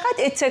 چقدر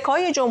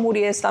اتکای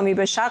جمهوری اسلامی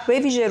به شرق به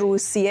ویژه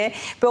روسیه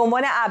به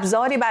عنوان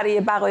ابزاری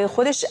برای بقای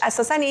خودش،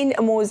 اساساً این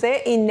موضع،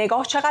 این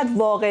نگاه چقدر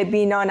واقع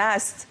بینانه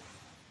است؟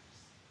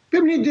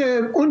 ببینید،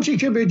 اون چی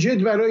که به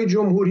جد برای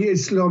جمهوری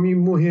اسلامی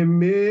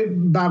مهمه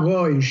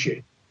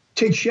بقایشه.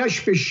 تکیهش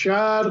به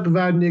شرق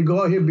و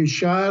نگاه به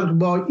شرق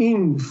با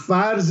این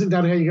فرض،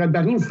 در حقیقت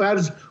بر این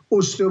فرض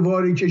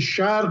استواری که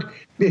شرق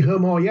به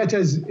حمایت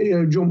از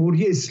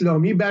جمهوری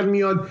اسلامی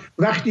برمیاد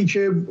وقتی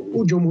که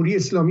جمهوری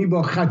اسلامی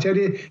با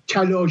خطر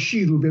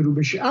تلاشی روبرو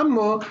بشه.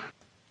 اما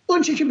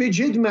آنچه که به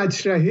جد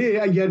مطرحه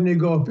اگر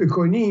نگاه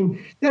بکنیم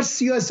در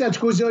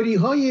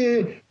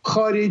سیاستگذاری‌های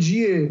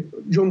خارجی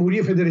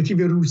جمهوری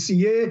فدراتیو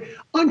روسیه،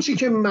 آنچه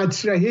که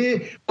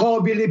مطرحه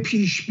قابل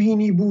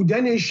پیشبینی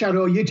بودن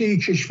شرایط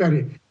یک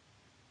کشوره.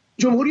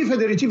 جمهوری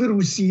فدراتیو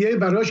روسیه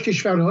براش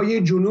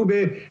کشورهای جنوب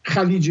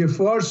خلیج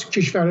فارس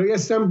کشورهایی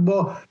هستن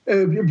با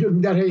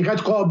در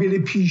حقیقت قابل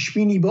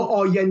پیشبینی، با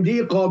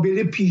آینده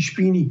قابل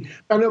پیشبینی،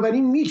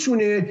 بنابراین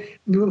میتونه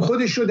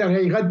خودش رو در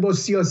حقیقت با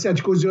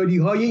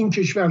سیاستگذاری‌های این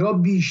کشورها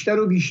بیشتر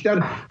و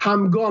بیشتر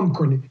همگام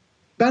کنه.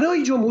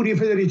 برای جمهوری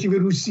فدراتیو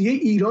روسیه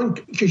ایران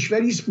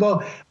کشوری است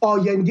با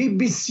آینده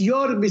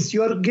بسیار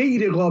بسیار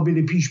غیر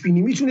قابل پیش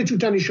بینی، میتونه تو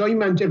تنش‌های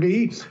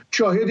منطقه‌ای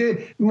شاهد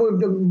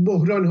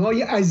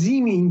بحران‌های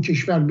عظیمی این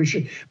کشور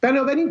بشه.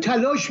 بنابراین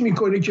تلاش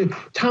میکنه که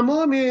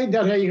تمام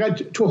در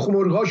حقیقت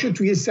تخم‌مرغاشو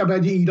توی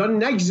سبد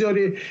ایران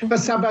نگذاره و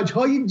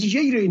سبدهای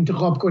دیگه‌ای رو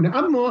انتخاب کنه.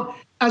 اما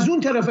از اون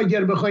طرف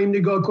اگر بخوایم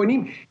نگاه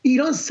کنیم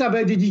ایران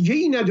سبد دیگه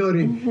ای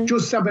نداره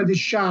جز سبد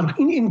شرق.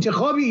 این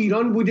انتخاب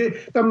ایران بوده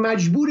و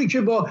مجبوری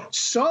که با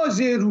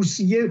ساز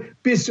روسیه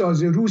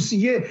بسازه.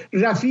 روسیه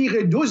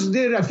رفیق دزد،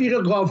 رفیق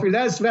قافله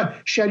است و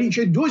شریک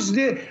دزد،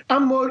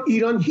 اما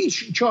ایران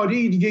هیچ چاره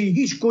دیگه،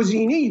 هیچ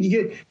گزینه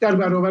دیگه در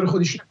برابر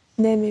خودش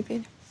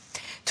نمیبینه.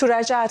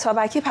 تورج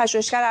عطابکی،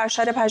 پژوهشگر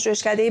ارشد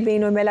پژوهشکده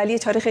بین‌المللی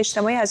تاریخ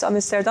اجتماعی از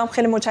آمستردام،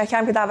 خیلی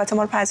متشکرم که دعوت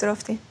ما رو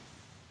پذیرفتین.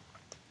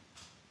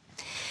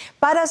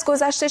 بعد از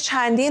گذشت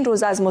چندین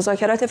روز از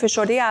مذاکرات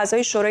فشرده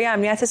اعضای شورای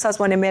امنیت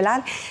سازمان ملل،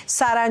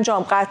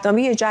 سرانجام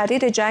قطعنامه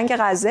جدید جنگ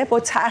غزه با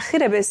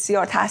تأخیر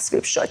بسیار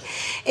تصویب شد.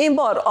 این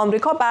بار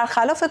آمریکا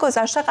برخلاف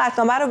گذشته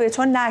قطعنامه را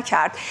وتو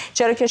نکرد،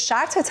 چرا که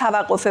شرط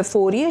توقف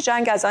فوری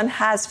جنگ از آن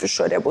حذف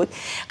شده بود.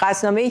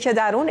 قطعنامه‌ای که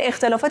در اون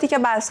اختلافاتی که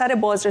بر سر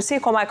بازرسی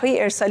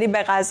کمک‌های ارسالی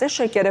به غزه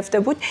شکل گرفته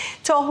بود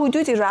تا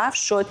حدودی رفع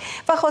شد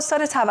و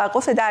خواستار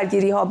توقف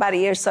درگیری‌ها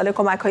برای ارسال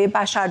کمک‌های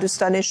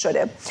بشردوستانه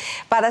شده.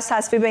 بعد از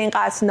تصویب این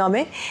قطعنامه،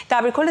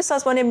 دبیرکل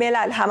سازمان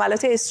ملل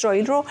حملات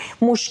اسرائیل رو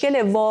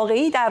مشکل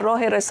واقعی در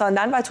راه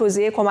رساندن و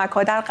توزیع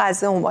کمک‌ها در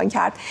غزه عنوان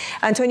کرد.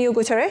 آنتونیو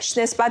گوترش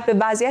نسبت به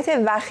وضعیت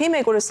وخیم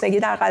گرسنگی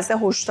در غزه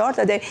هشدار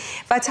داده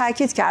و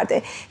تاکید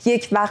کرده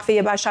یک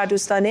وقفه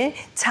بشردوستانه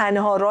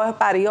تنها راه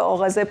برای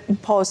آغاز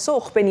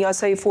پاسخ به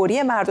نیازهای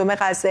فوری مردم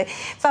غزه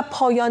و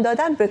پایان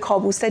دادن به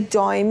کابوس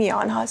دائمی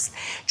آنهاست.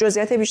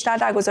 جزئیات بیشتر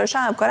در گزارش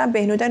همکارم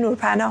بهنود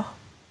نورپناه.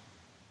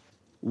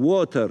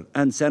 Water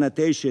and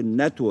sanitation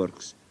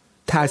networks.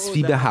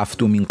 تصویب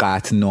هفتمین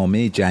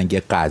قطعنامه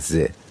جنگ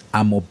غزه،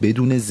 اما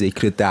بدون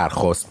ذکر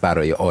درخواست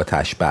برای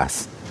آتش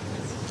بس.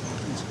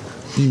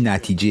 این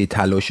نتیجه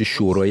تلاش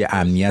شورای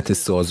امنیت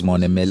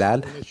سازمان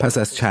ملل پس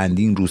از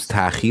چندین روز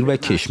تأخیر و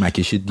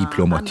کشمکش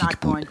دیپلماتیک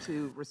بود.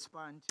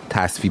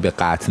 تصویب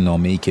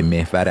قطعنامه‌ای که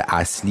محور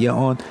اصلی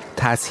آن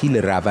تسهیل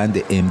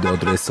روند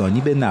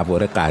امدادرسانی به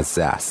نوار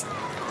غزه است.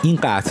 این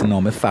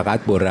قطعنامه فقط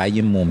با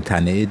رأی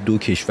ممتنع دو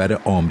کشور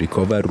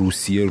آمریکا و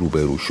روسیه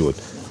روبرو شد.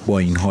 با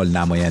این حال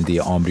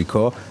نماینده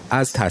آمریکا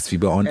از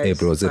تصویب آن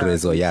ابراز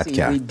رضایت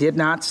کرد.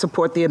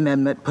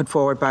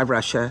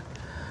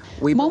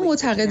 ما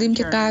معتقدیم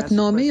که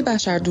قطعنامه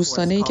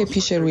بشردوستانه‌ای که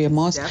پیش روی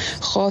ماست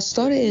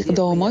خواستار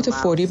اقدامات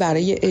فوری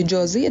برای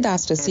اجازه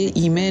دسترسی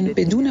ایمن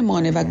بدون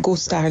مانع و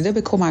گسترده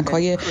به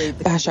کمک‌های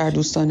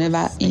بشردوستانه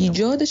و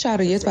ایجاد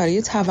شرایط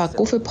برای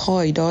توقف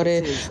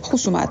پایدار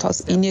خصومت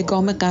هاست. این یک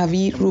گام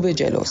قوی رو به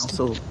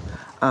جلوست.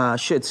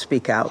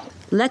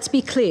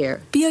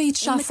 بیایید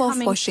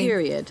شفاف باشیم.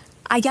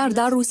 اگر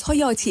در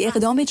روزهای آتی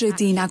اقدام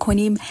جدی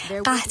نکنیم،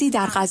 قحطی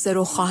در غزه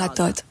رخ خواهد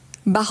داد.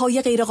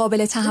 بهای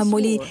غیرقابل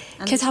تحملی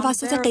که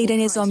توسط غیر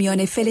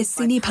نظامیان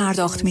فلسطینی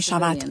پرداخت می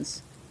شود.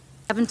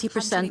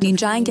 این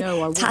جنگ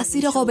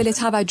تأثیر قابل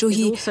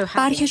توجهی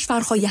بر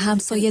کشورهای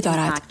همسایه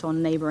دارد.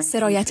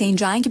 سرایت این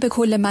جنگ به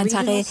کل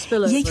منطقه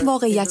یک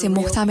واقعیت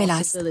محتمل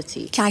است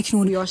که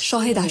اکنون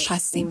شاهدش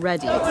هستیم.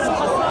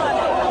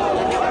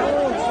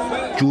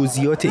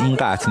 جزئیات این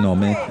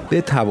قطعنامه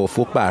به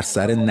توافق بر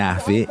سر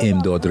نحوه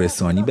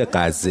امدادرسانی به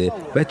غزه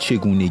و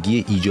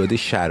چگونگی ایجاد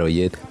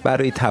شرایط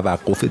برای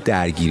توقف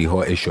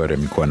درگیری‌ها اشاره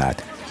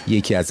می‌کند.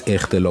 یکی از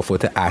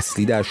اختلافات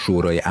اصلی در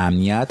شورای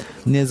امنیت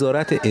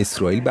نظارت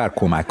اسرائیل بر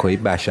کمک‌های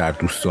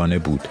بشردوستانه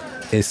بود.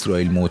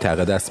 اسرائیل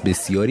معتقد است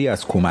بسیاری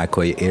از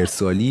کمک‌های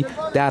ارسالی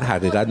در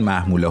حقیقت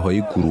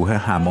محموله‌های گروه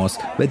حماس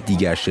و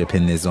دیگر شبه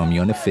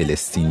نظامیان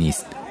فلسطینی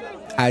است.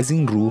 از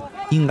این رو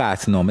این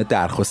قطعنامه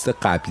درخواست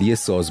قبلی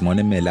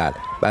سازمان ملل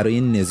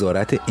برای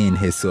نظارت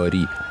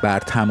انحصاری بر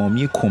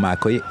تمامی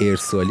کمک‌های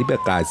ارسالی به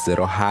غزه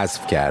را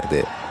حذف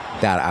کرده.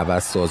 در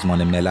عوض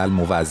سازمان ملل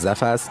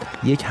موظف است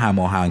یک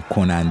هماهنگ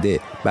کننده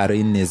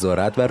برای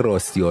نظارت و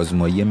راستی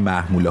آزمایی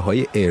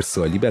محموله‌های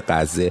ارسالی به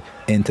غزه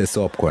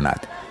انتصاب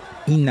کند.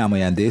 این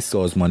نماینده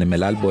سازمان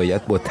ملل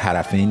باید با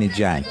طرفین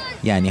جنگ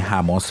یعنی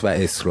حماس و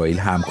اسرائیل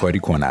همکاری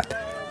کند.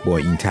 با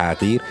این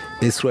تغییر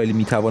اسرائیل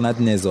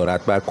میتواند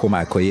نظارت بر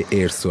کمک‌های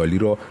ارسالی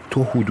را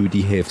تا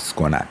حدودی حفظ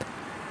کند.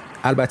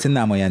 البته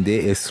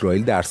نماینده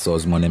اسرائیل در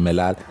سازمان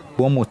ملل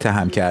با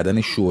متهم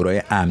کردن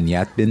شورای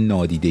امنیت به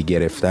نادیده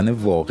گرفتن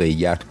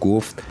واقعیت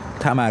گفت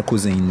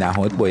تمرکز این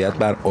نهاد باید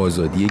بر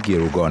آزادی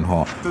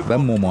گروگانها و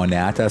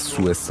ممانعت از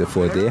سوء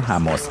استفاده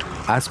حماس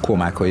از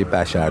کمک‌های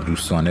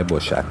بشردوستانه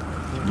باشد.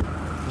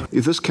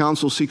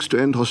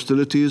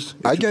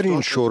 اگر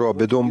این شورا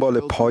به دنبال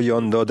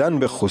پایان دادن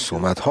به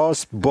خصومت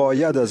هاست،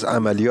 باید از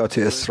عملیات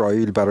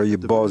اسرائیل برای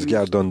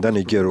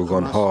بازگرداندن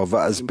گروگانها و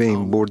از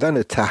بین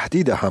بردن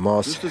تهدید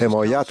حماس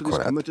حمایت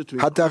کند.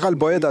 حداقل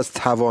باید از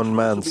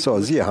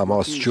توانمندسازی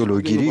حماس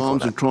جلوگیری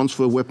کند.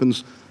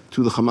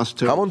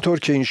 همانطور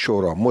که این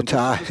شورا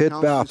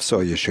متعهد به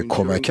افزایش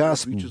کمک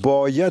است،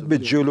 باید به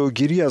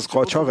جلوگیری از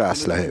قاچاق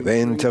اسلحه و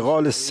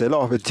انتقال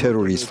سلاح به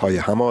تروریست‌های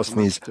حماس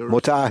نیز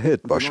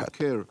متعهد باشد.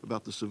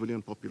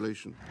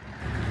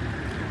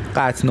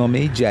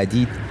 قطعنامه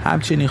جدید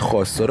همچنین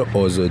خواستار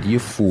آزادی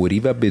فوری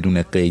و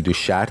بدون قید و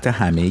شرط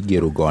همه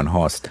گروگان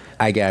هاست،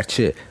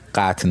 اگرچه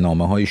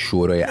قطعنامه‌های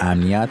شورای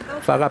امنیت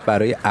فقط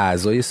برای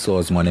اعضای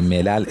سازمان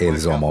ملل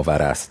الزام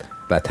آور است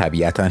و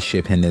طبیعتاً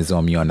شبه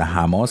نظامیان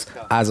حماس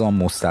از آن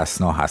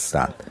مستثنا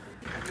هستند.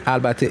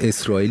 البته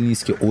اسرائیل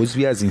نیز که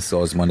عضوی از این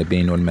سازمان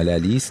بین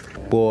المللی است،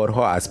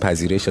 بارها از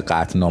پذیرش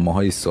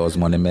قطعنامه‌های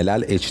سازمان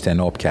ملل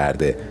اجتناب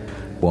کرده.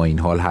 با این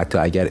حال حتی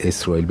اگر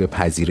اسرائیل به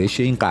پذیرش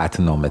این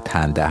قطعنامه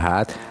تن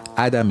دهد،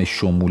 عدم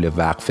شمول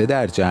وقفه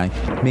در جنگ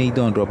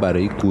میدان را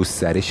برای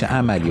گسترش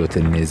عملیات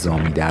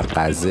نظامی در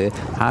غزه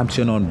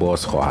همچنان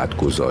باز خواهد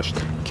گذاشت،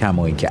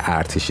 کما اینکه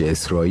ارتش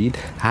اسرائیل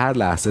هر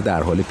لحظه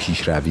در حال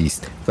پیشروی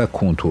است و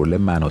کنترل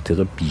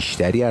مناطق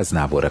بیشتری از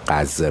نوار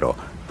غزه را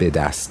به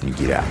دست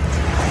می‌گیرد.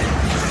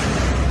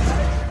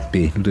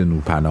 بهنود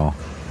نورپناه،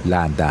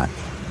 لندن.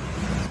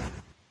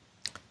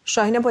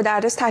 شاهین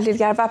مدرس،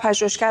 تحلیلگر و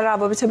پژوهشگر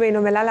روابط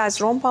بین‌الملل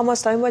از روم با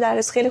ماست.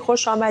 مدرس، خیلی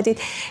خوش آمدید.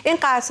 این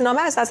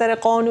قطعنامه از نظر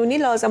قانونی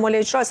لازم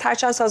الاجرا است،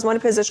 هرچند سازمان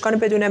پزشکان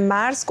بدون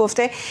مرز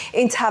گفته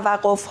این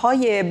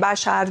توقف‌های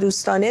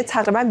بشردوستانه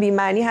تقریبا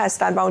بی‌معنی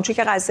هستند و اونچه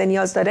که غزه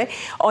نیاز داره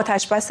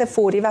آتش‌بس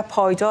فوری و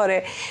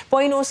پایداره. با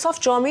این اوصاف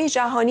جامعه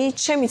جهانی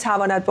چه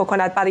می‌تواند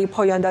بکند برای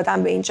پایان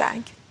دادن به این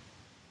جنگ؟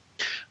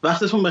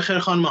 وقتتون بخیر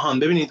خانم هان.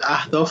 ببینید،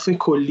 اهداف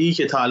کلی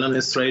که تا الان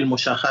اسرائیل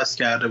مشخص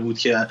کرده بود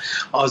که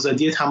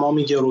آزادی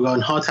تمام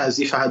گروگانها،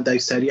 تضعیف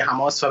حداکثری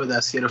حماس و به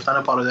دست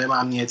گرفتن پارادایم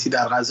امنیتی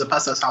در غزه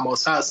پس از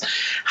حماس است،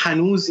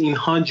 هنوز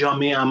اینها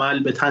جامعه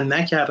عمل به تن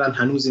نکردن،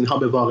 هنوز اینها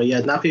به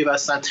واقعیت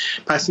نپیوستن.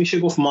 پس میشه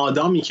گفت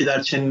مادامی که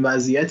در چنین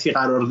وضعیتی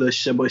قرار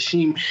داشته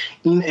باشیم،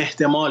 این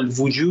احتمال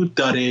وجود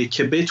داره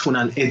که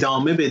بتونن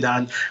ادامه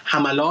بدن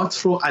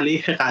حملات رو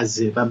علیه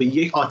غزه و به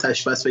یک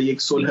آتش‌بس و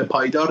یک صلح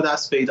پایدار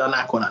دست پیدا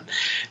نکنن.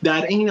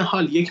 در این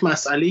حال یک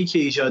مسئله‌ای که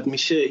ایجاد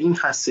میشه این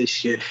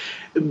هستش که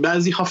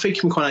بعضی‌ها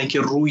فکر میکنن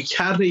که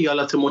رویکرد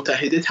ایالات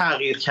متحده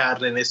تغییر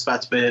کرده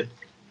نسبت به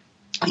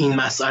این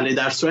مسئله،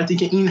 در صورتی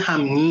که این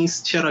هم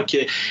نیست. چرا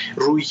که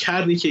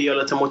رویکردی که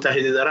ایالات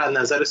متحده داره از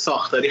نظر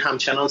ساختاری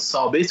همچنان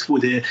ثابت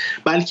بوده،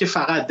 بلکه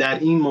فقط در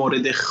این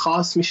مورد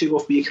خاص میشه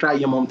گفت یک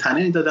رأی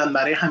ممتنع دادن.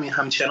 برای همین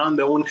همچنان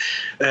به اون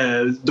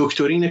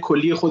دکترین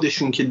کلی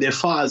خودشون که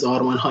دفاع از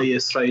آرمان‌های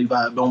اسرائیل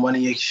و به عنوان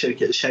یک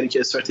شریک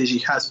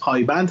استراتژیک هست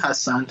پایبند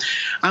هستند.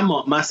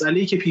 اما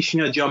مسئله‌ای که پیش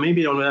میاد، جامعه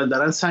بین‌الملل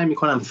دارن سعی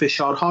میکنن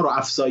فشارها رو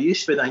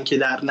افزایش بدن که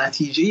در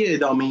نتیجه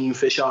ادامه این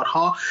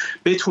فشارها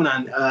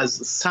بتونن از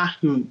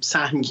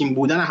سهمگین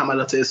بودن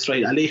حملات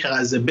اسرائیل علیه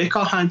غزه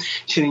بکاهن.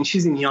 چنین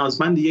چیزی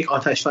نیازمند یک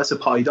آتش‌بس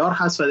پایدار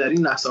هست و در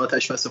این لحظه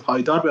آتش‌بس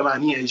پایدار به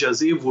معنی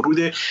اجازه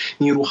ورود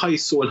نیروهای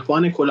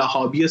صلحبان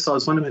کلاه‌آبی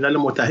سازمان ملل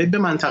متحد به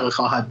منطقه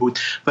خواهد بود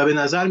و به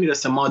نظر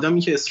میرسه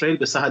مادامی که اسرائیل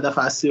به هدف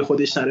اصلی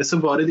خودش نرسه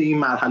وارد این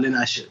مرحله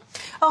نشه.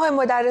 آقای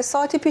مدرس،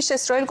 ساعتی پیش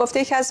اسرائیل گفته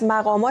یکی از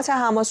مقامات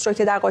حماس رو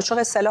که در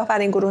قاچاق سلاح بر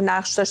این گروه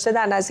نقش داشته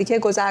در نزدیکی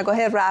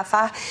گذرگاه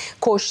رفح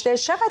کشته.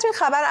 چقدر این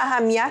خبر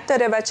اهمیت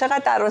داره و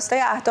چقدر در راستای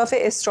اهداف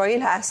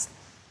اسرائیل هست؟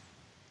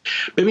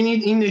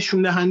 ببینید، این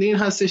نشون دهنده این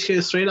هستش که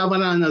اسرائیل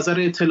اولا از نظر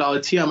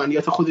اطلاعاتی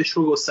عملیات خودش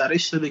رو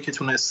گسترش داده که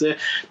تونسته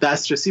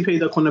دسترسی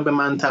پیدا کنه به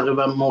منطقه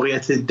و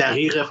موقعیت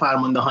دقیق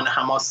فرماندهان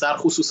حماس در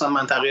خصوصا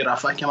منطقه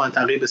رفح که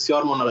منطقه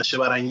بسیار مناقشه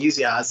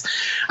برانگیزی است.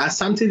 از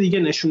سمت دیگه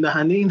نشون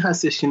دهنده این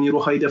هستش که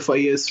نیروهای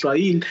دفاعی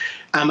اسرائیل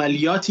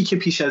عملیاتی که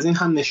پیش از این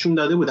هم نشون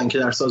داده بودن که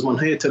در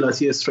سازمان‌های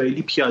اطلاعاتی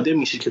اسرائیلی پیاده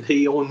میشه که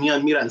طی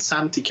اون میرن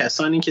سمت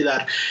کسانی که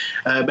در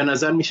به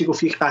نظر میشه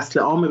گفت یک قتل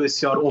عام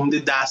بسیار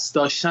عمده دست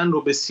داشتن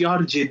رو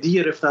بسیار جدی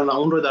گرفتن و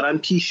اون رو دارن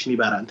پیش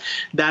میبرن.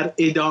 در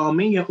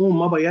ادامه اون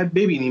ما باید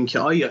ببینیم که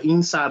آیا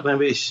این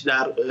سرنوشت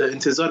در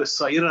انتظار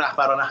سایر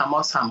رهبران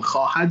حماس هم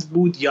خواهد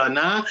بود یا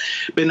نه.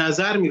 به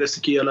نظر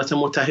میرسه که ایالات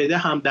متحده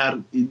هم در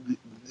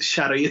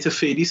شرایط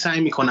فعلی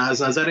سعی میکنه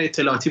از نظر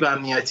اطلاعاتی و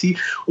امنیتی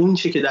اون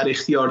چه که در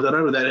اختیار داره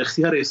رو در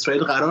اختیار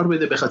اسرائیل قرار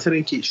بده، به خاطر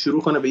اینکه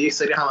شروع کنه به یک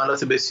سری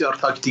حملات بسیار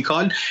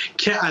تاکتیکال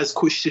که از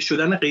کشته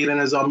شدن غیر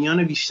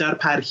نظامیان بیشتر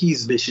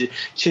پرهیز بشه.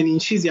 چنین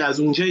چیزی از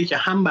اونجایی که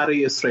هم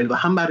برای اسرائیل و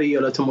هم برای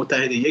ایالات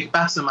متحده یک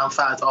بحث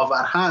منفعت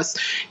آور هست،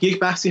 یک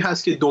بحثی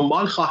هست که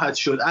دنبال خواهد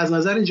شد. از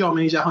نظر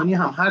جامعه جهانی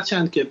هم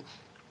هرچند که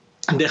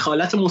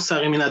دخالت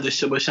مستقیمی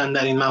نداشته باشن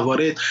در این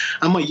موارد،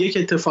 اما یک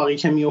اتفاقی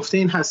که میفته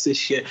این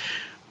هستش که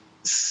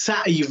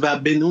سعی و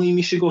به نوعی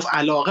میشه گفت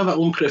علاقه و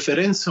اون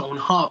پرفرنس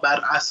اونها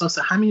بر اساس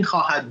همین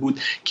خواهد بود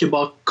که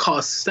با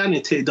کاستن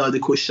تعداد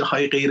کشته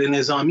های غیر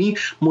نظامی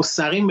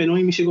مستقیم به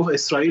نوعی میشه گفت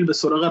اسرائیل به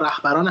سراغ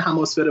رهبران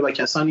حماس بره و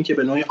کسانی که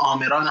به نوعی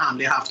آمران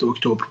حمله 7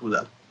 اکتبر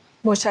بودن.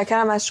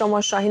 متشکرم از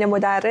شما شاهین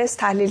مدرس،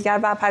 تحلیلگر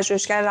و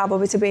پژوهشگر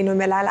روابط بین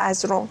الملل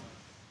از روم.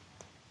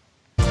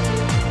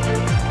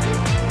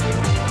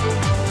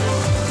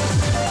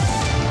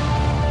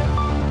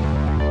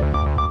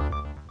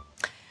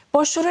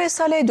 با شروع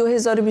سال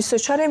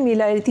 2024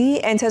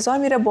 میلادی انتظار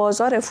میره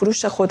بازار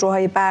فروش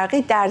خودروهای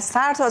برقی در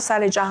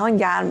سرتاسر جهان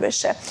گرم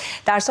بشه.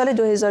 در سال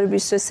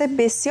 2023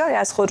 بسیاری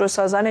از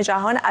خودروسازان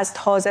جهان از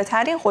تازه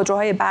ترین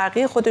خودروهای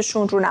برقی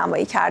خودشون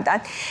رونمایی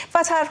کردند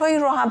و طرحهایی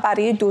رو هم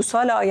برای 2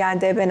 سال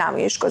آینده به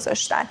نمایش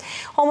گذاشتند.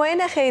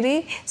 همایون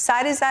خیری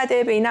سری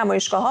زده به این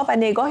نمایشگاه‌ها و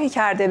نگاهی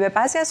کرده به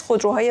بعضی از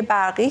خودروهای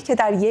برقی که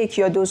در 1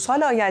 یا 2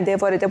 سال آینده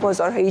وارد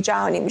بازارهای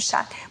جهانی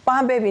میشن. با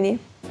هم ببینیم.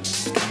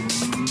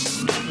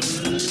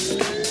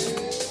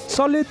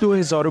 سال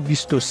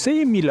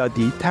 2023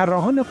 میلادی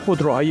طراحان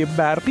خودروهای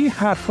برقی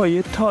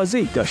حرفای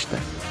تازه‌ای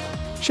داشتند.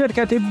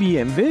 شرکت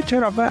BMW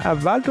چراغ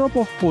اول را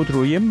با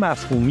خودروی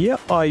مفهومی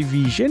آی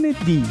ویژن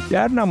دی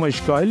در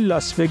نمایشگاه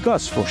لاس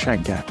وگاس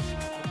روشن کرد.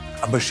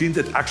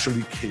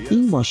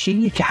 این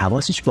ماشینیه که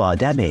حواسش به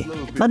آدمه.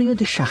 من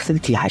یاد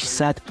شخصیت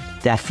T800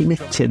 در فیلم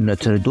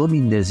ترور 2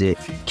 میندازه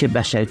که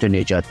بشریت رو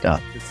نجات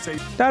داد.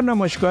 در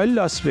نمایشگاه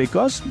لاس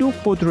وگاس 2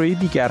 خودروی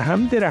دیگر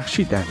هم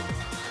درخشیدند.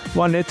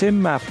 وانت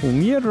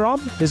مفهومی رام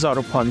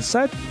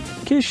 1500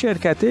 که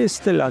شرکت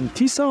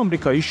استلانتیس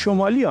آمریکایی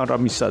شمالی آن را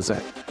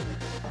می‌سازد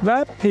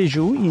و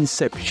پژو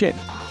اینسپشن،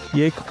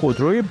 یک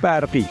خودروی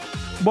برقی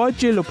با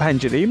جلو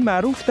پنجره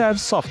معروف در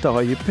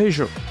ساخته‌های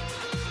پژو.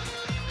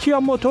 کیا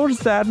موتورز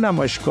در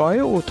نمایشگاه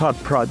اوتار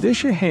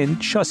پرادش هند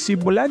شاسی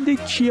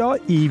بلند کیا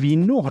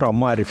EV9 را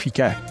معرفی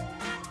کرد.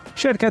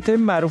 شرکت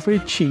معروف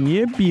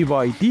چینی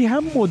BYD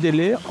هم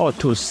مدل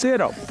آتو 3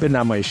 را به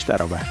نمایش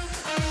درآورد.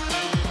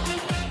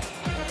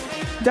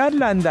 در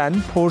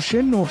لندن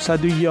پورشه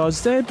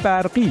 911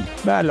 برقی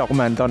به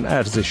علاقمندان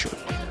عرضه شد.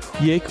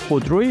 یک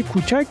خودروی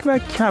کوچک و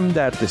کم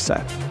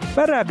دردسر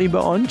و رقیب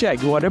آن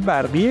جگوار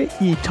برقی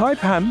ای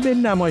تایپ هم به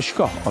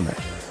نمایشگاه آمد.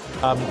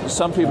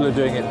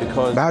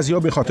 بعضیا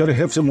به خاطر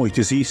حفظ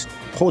محیط زیست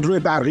خودروی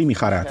برقی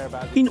می‌خرند.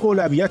 این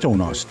اولویت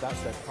اوناست.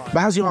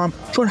 بعضیا هم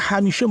چون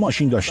همیشه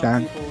ماشین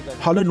داشتن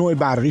حالا نوع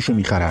برقیشو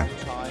می‌خرند.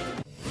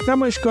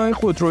 نمایشگاه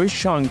خودروی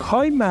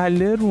شانگهای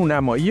محل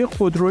رونمایی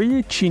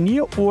خودروی چینی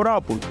اورا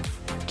بود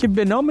که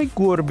به نام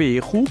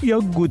گربه خوب یا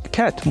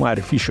گودکت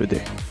معرفی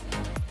شده.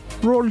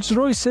 رولز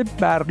رویس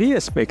برقی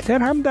اسپکتر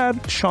هم در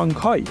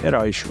شانگهای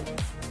ارائه شد.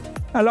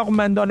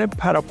 علاقمندان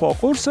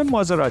پراپاقرص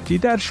مازراتی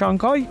در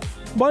شانگهای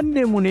با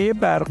نمونه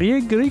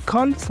برقی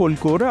گریکال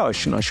فولگوره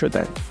آشنا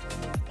شدند.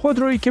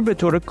 خودرویی که به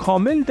طور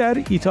کامل در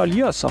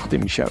ایتالیا ساخته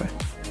می شود.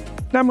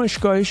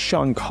 نمایشگاه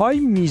شانگهای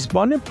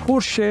میزبان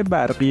پورشه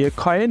برقی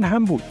کاین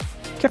هم بود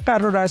که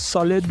قرار است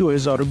سال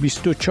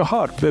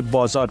 2024 به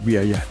بازار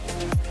بیاید.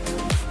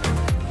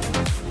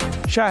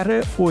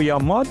 شهر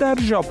اویاما در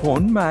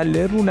ژاپن محل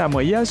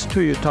رونمایی از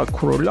تویوتا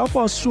کرولا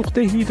با سوخت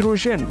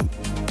هیدروژن بود.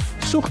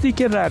 سوختی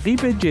که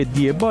رقیب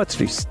جدی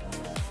باتری است.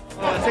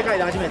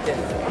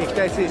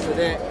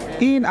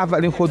 این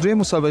اولین خودروی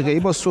مسابقه‌ای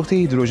با سوخت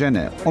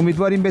هیدروژنه.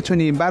 امیدواریم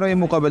بتونیم برای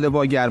مقابله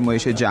با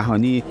گرمایش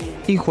جهانی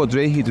این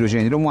خودروی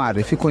هیدروژنی رو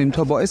معرفی کنیم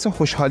تا باعث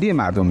خوشحالی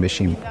مردم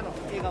بشیم.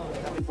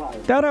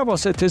 در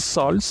اواسط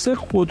سال 3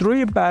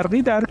 خودروی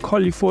برقی در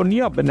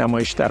کالیفرنیا به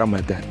نمایش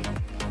درآمدند.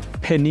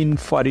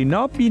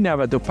 پنینفارینا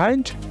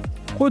B95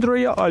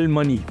 خودروی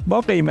آلمانی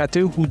با قیمت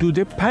حدود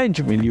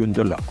 5 میلیون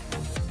دلار.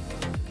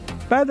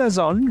 بعد از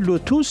آن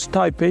لوتوس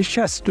تایپ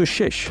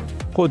 66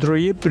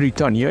 خودروی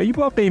بریتانیایی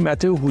با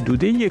قیمت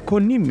حدود 1.5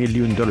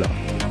 میلیون دلار.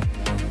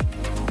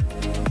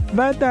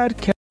 و در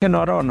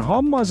کنار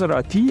آنها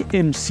مازراتی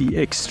MC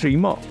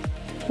اکستریما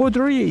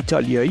خودروی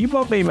ایتالیایی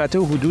با قیمت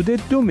حدود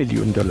 2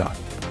 میلیون دلار.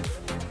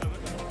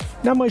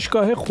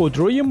 نمایشگاه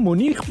خودروی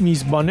مونیخ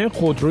میزبان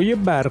خودروی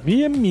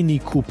برقی مینی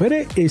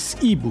کوپر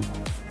SE بود،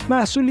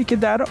 محصولی که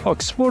در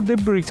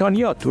آکسفورد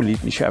بریتانیا تولید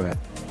می شود.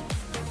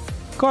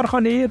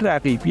 کارخانه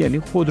رقیب یعنی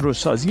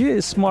خودروسازی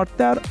اسمارت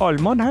در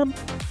آلمان هم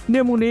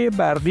نمونه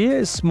برقی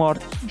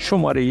اسمارت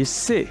شماره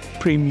 3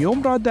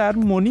 پریمیوم را در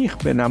مونیخ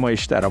به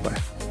نمایش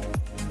درآورد.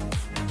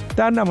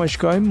 در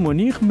نمایشگاه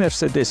مونیخ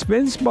مرسدس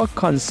بنز با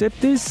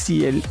کانسپت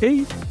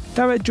CLA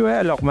توجه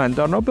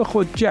علاقمندان را به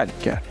خود جلب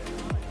کرد.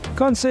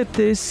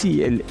 کانسپت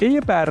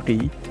CLA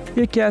برقی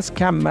یکی از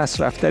کم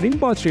مصرف‌ترین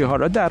باتری ها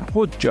را در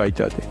خود جای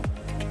داده.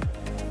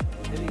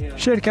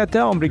 شرکت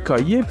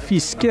آمریکایی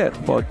فیسکر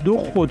با 2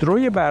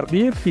 خودروی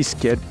برقی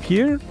فیسکر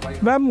پیر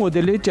و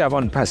مدل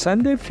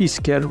جوانپسند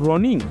فیسکر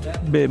رونینگ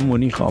به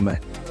مونیخ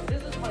آمد.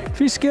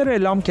 فیسکر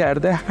اعلام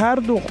کرده هر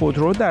 2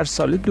 خودرو در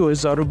سال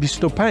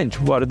 2025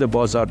 وارد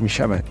بازار می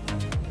شوند.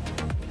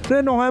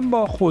 رنو هم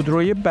با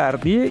خودروی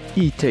برقی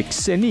ایتک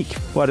سنیک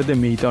وارد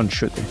میدان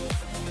شده.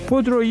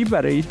 خودرویی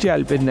برای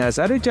جلب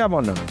نظر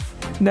جوانان،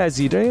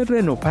 نظیر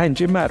رنو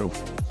 5 معروف.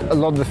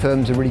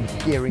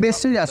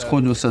 بسیاری از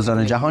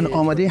خودروسازان جهان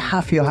آماده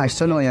 7 یا 8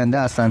 سال آینده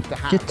هستند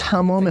که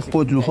تمام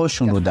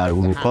خودروهاشون رو در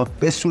اروپا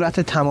به صورت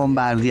تمام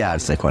برقی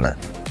عرضه کنند.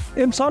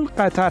 امسال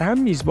قطر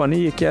هم میزبان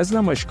یکی از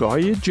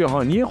نمایشگاه‌های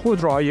جهانی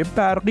خودروهای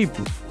برقی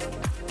بود،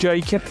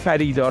 جایی که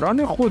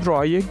خریداران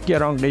خودروهای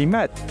گران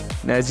قیمت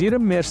نظیر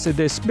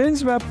مرسدس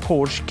بنز و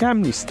پورش کم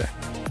نیستند.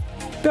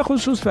 به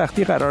خصوص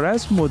وقتی قرار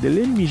است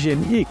مدل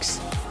میژن ایکس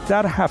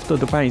در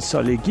 75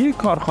 سالگی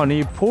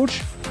کارخانه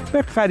پورش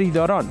به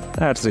خریداران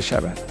عرضه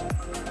شود.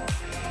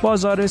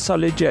 بازار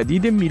سال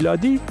جدید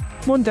میلادی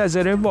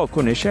منتظر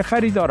واکنش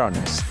خریداران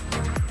است.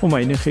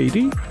 هماین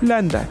خیری،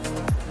 لندن.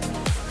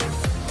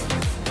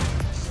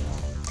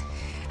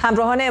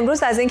 همراهان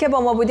امروز از اینکه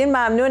با ما بودین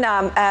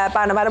ممنونم.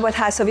 برنامه رو با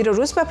تصاویر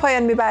روز به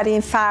پایان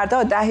میبریم.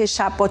 فردا 10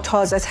 شب با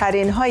تازه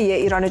ترین های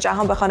ایران و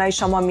جهان به خانه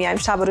شما میایم.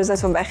 شب و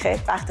روزتون بخیر.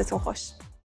 وقتتون خوش.